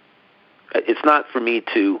this. It's not for me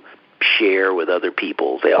to share with other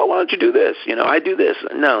people. Say, oh, why don't you do this? You know, I do this.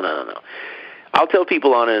 No. I'll tell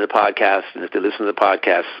people on it in a podcast, and if they listen to the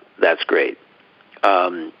podcast, that's great.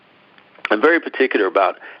 I'm very particular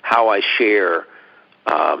about how I share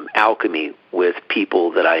alchemy with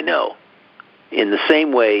people that I know. In the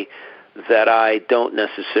same way that I don't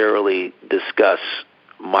necessarily discuss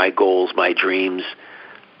my goals, my dreams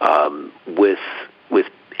with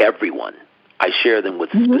everyone. I share them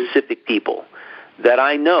with specific people that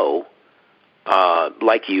I know,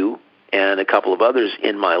 like you and a couple of others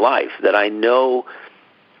in my life, that I know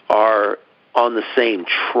are on the same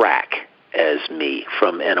track as me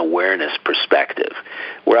from an awareness perspective,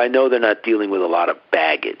 where I know they're not dealing with a lot of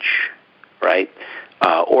baggage, right?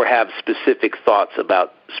 Or have specific thoughts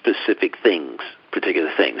about specific things,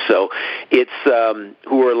 particular things. So it's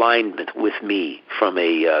who are aligned with me from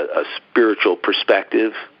a spiritual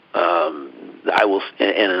perspective, I will,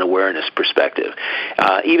 and an awareness perspective,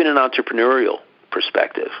 even an entrepreneurial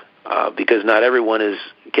perspective, because not everyone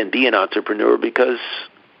can be an entrepreneur because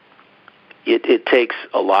it takes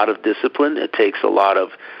a lot of discipline. It takes a lot of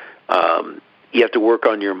you have to work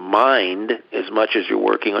on your mind as much as you're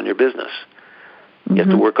working on your business. You have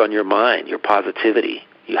to work on your mind, your positivity.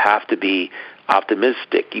 You have to be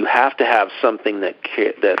optimistic. You have to have something that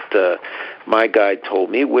my guide told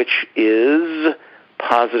me, which is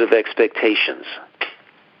positive expectations.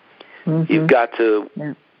 You've got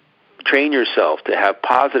to train yourself to have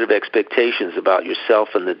positive expectations about yourself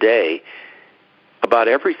and the day, about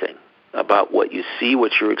everything, about what you see,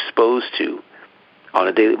 what you're exposed to on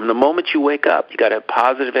a daily. From the moment you wake up, you got to have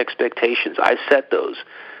positive expectations. I set those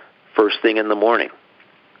first thing in the morning.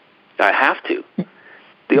 I have to.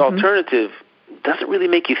 The alternative doesn't really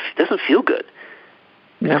doesn't feel good.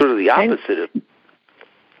 No. Sort of the opposite of.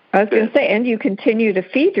 I was going to say, and you continue to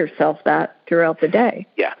feed yourself that throughout the day.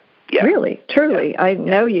 Yeah. Really, truly, I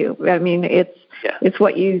know you. I mean, it's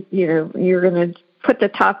what you're going to put the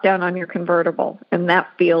top down on your convertible, and that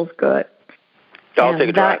feels good. I'll take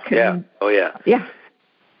a drive. Oh, yeah. Yeah.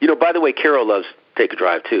 You know, by the way, Carol loves to take a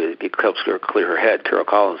drive, too. It helps her clear her head. Carol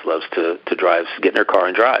Collins loves to drive, get in her car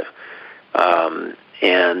and drive.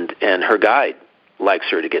 And her guide likes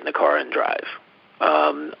her to get in the car and drive.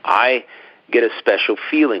 I get a special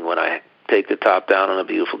feeling when I take the top down on a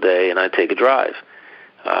beautiful day and I take a drive.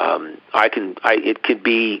 It could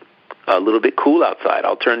be a little bit cool outside.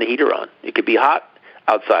 I'll turn the heater on. It could be hot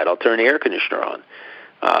outside. I'll turn the air conditioner on.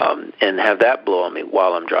 And have that blow on me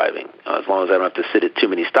while I'm driving, as long as I don't have to sit at too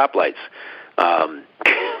many stoplights. I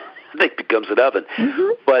think it becomes an oven.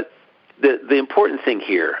 But the important thing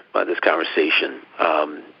here by this conversation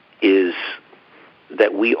is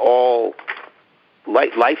that we all,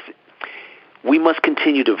 life, we must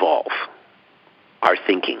continue to evolve our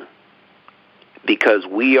thinking, because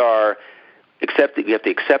we have to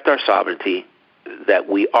accept our sovereignty, that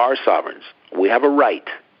we are sovereigns. We have a right,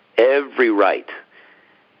 every right,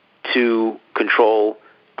 to control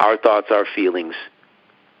our thoughts, our feelings,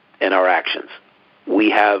 and our actions.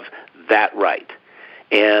 We have that right.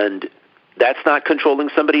 And that's not controlling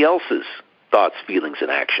somebody else's thoughts, feelings,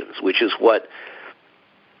 and actions, which is what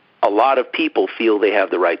a lot of people feel they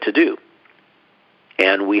have the right to do.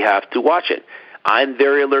 And we have to watch it. I'm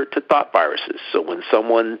very alert to thought viruses. So when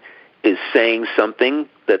someone is saying something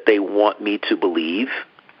that they want me to believe,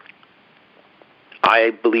 I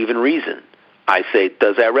believe in reason. I say,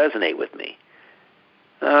 does that resonate with me?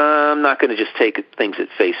 I'm not going to just take things at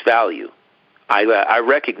face value. I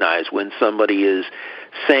recognize when somebody is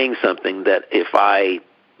saying something that if I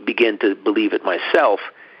begin to believe it myself,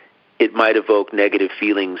 it might evoke negative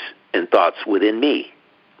feelings and thoughts within me.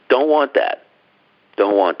 Don't want that.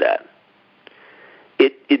 Don't want that.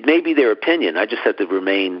 It may be their opinion. I just have to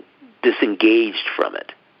remain disengaged from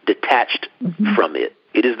it, detached from it.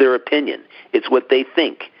 It is their opinion. It's what they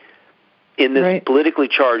think. In this politically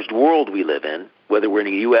charged world we live in, whether we're in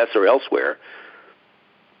the U.S. or elsewhere,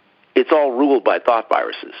 it's all ruled by thought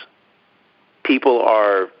viruses. People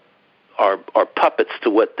are puppets to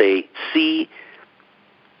what they see,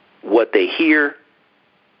 what they hear,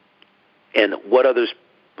 and what others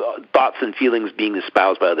thoughts and feelings being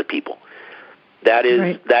espoused by other people.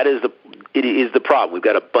 It is the problem. We've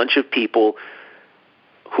got a bunch of people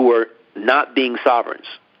who are not being sovereigns.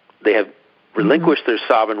 They have relinquished their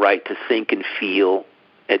sovereign right to think and feel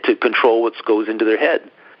and to control what goes into their head.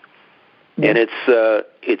 And it's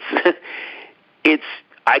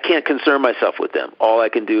I can't concern myself with them. All I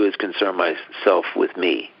can do is concern myself with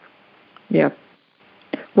me. Yeah.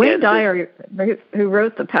 Wayne Dyer, who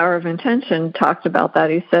wrote The Power of Intention, talked about that.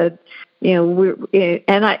 He said,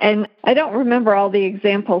 and I don't remember all the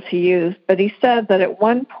examples he used, but he said that at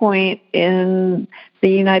one point in the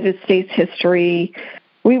United States history,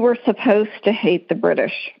 we were supposed to hate the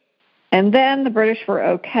British. And then the British were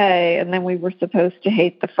okay, and then we were supposed to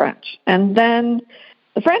hate the French. And then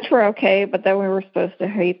the French were okay, but then we were supposed to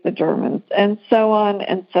hate the Germans, and so on,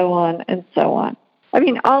 and so on, and so on. I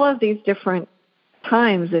mean, all of these different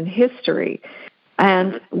times in history,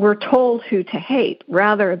 and we're told who to hate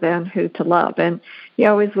rather than who to love. And he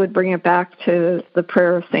always would bring it back to the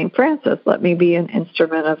prayer of St. Francis, let me be an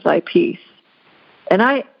instrument of thy peace. And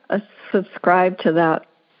I subscribe to that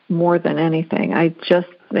more than anything. I just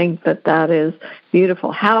think that is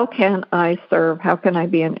beautiful. How can I serve? How can I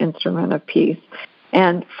be an instrument of peace?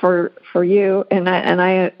 And for you, and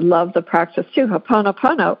I love the practice too,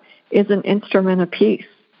 Ho'oponopono is an instrument of peace,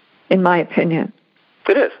 in my opinion.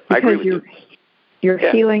 It is. I agree with you. You're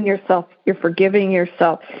healing yourself. You're forgiving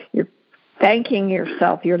yourself. You're thanking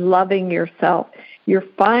yourself. You're loving yourself. You're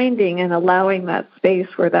finding and allowing that space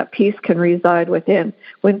where that peace can reside within.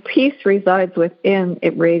 When peace resides within,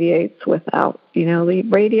 it radiates without. It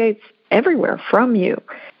radiates everywhere from you.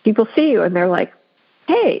 People see you and they're like,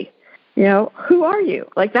 hey, who are you?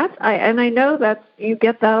 Like I know that you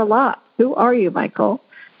get that a lot. Who are you, Michael?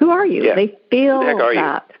 Who are you? Yeah. They feel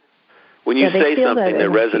that. When you say something that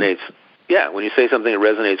resonates, when you say something that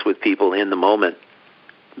resonates with people in the moment,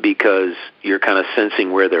 because you're kind of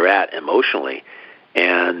sensing where they're at emotionally,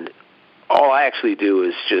 and all I actually do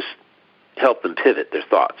is just help them pivot their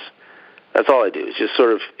thoughts. That's all I do, is just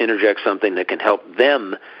sort of interject something that can help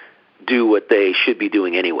them do what they should be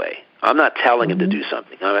doing anyway. I'm not telling them to do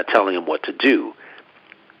something. I'm not telling them what to do.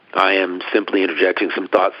 I am simply interjecting some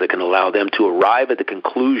thoughts that can allow them to arrive at the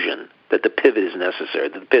conclusion that the pivot is necessary,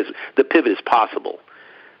 that the pivot is possible,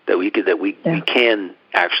 that we can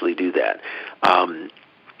actually do that.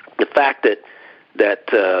 The fact that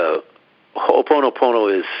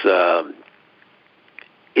Ho'oponopono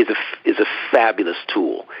is a fabulous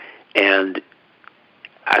tool, and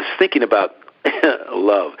I was thinking about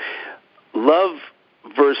love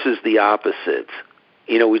versus the opposite.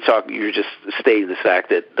 You're just stating the fact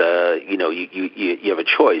that you have a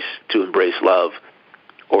choice to embrace love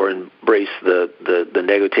or embrace the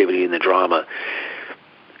negativity and the drama.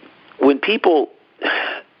 When people,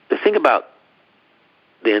 the thing about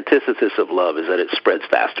the antithesis of love is that it spreads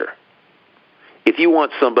faster. If you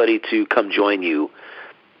want somebody to come join you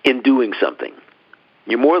in doing something,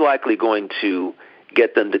 you're more likely going to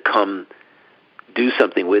get them to come do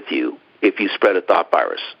something with you if you spread a thought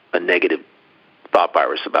virus, a negative thought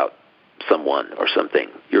virus about someone or something.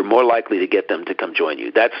 You're more likely to get them to come join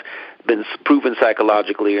you. That's been proven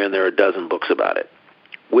psychologically, and there are a dozen books about it,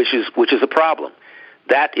 which is a problem.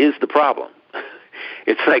 That is the problem.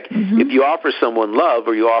 It's like if you offer someone love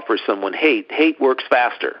or you offer someone hate works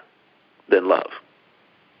faster than love.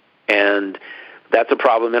 And that's a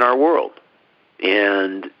problem in our world.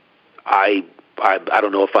 And I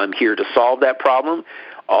don't know if I'm here to solve that problem.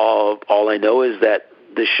 All I know is that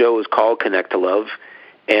this show is called Connect to Love,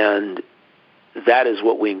 and that is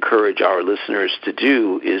what we encourage our listeners to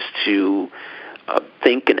do, is to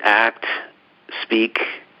think and act, speak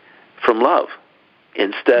from love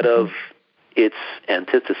instead of its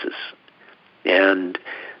antithesis, and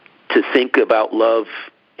to think about love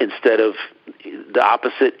instead of the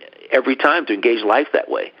opposite every time, to engage life that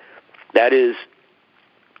way. That is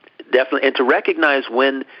definitely, and to recognize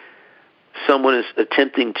when someone is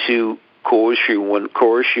attempting to coerce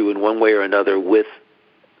you in one way or another with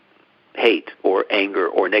hate or anger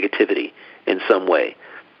or negativity in some way.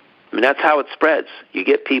 I mean, that's how it spreads. You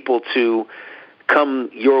get people to come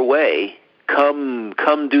your way, come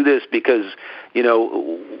do this because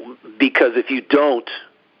if you don't,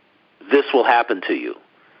 this will happen to you.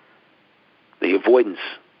 The avoidance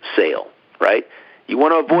sale, right? You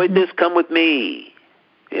want to avoid this? Come with me.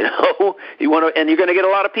 You want to, and you're going to get a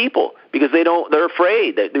lot of people because they're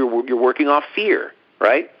afraid that you're working off fear,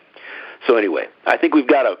 right? So anyway, I think we've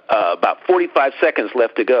got about 45 seconds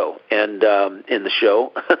left to go, and in the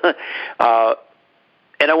show,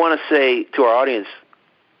 and I want to say to our audience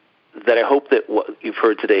that I hope that what you've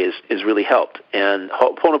heard today is really helped. And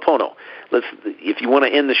Ho'oponopono, If you want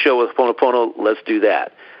to end the show with Ho'oponopono, let's do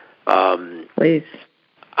that. Please.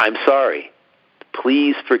 I'm sorry.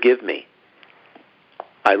 Please forgive me.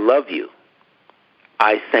 I love you.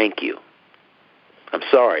 I thank you. I'm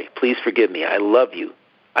sorry. Please forgive me. I love you.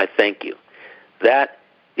 I thank you. That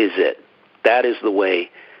is it. That is the way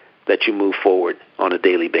that you move forward on a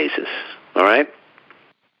daily basis. All right?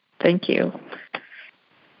 Thank you.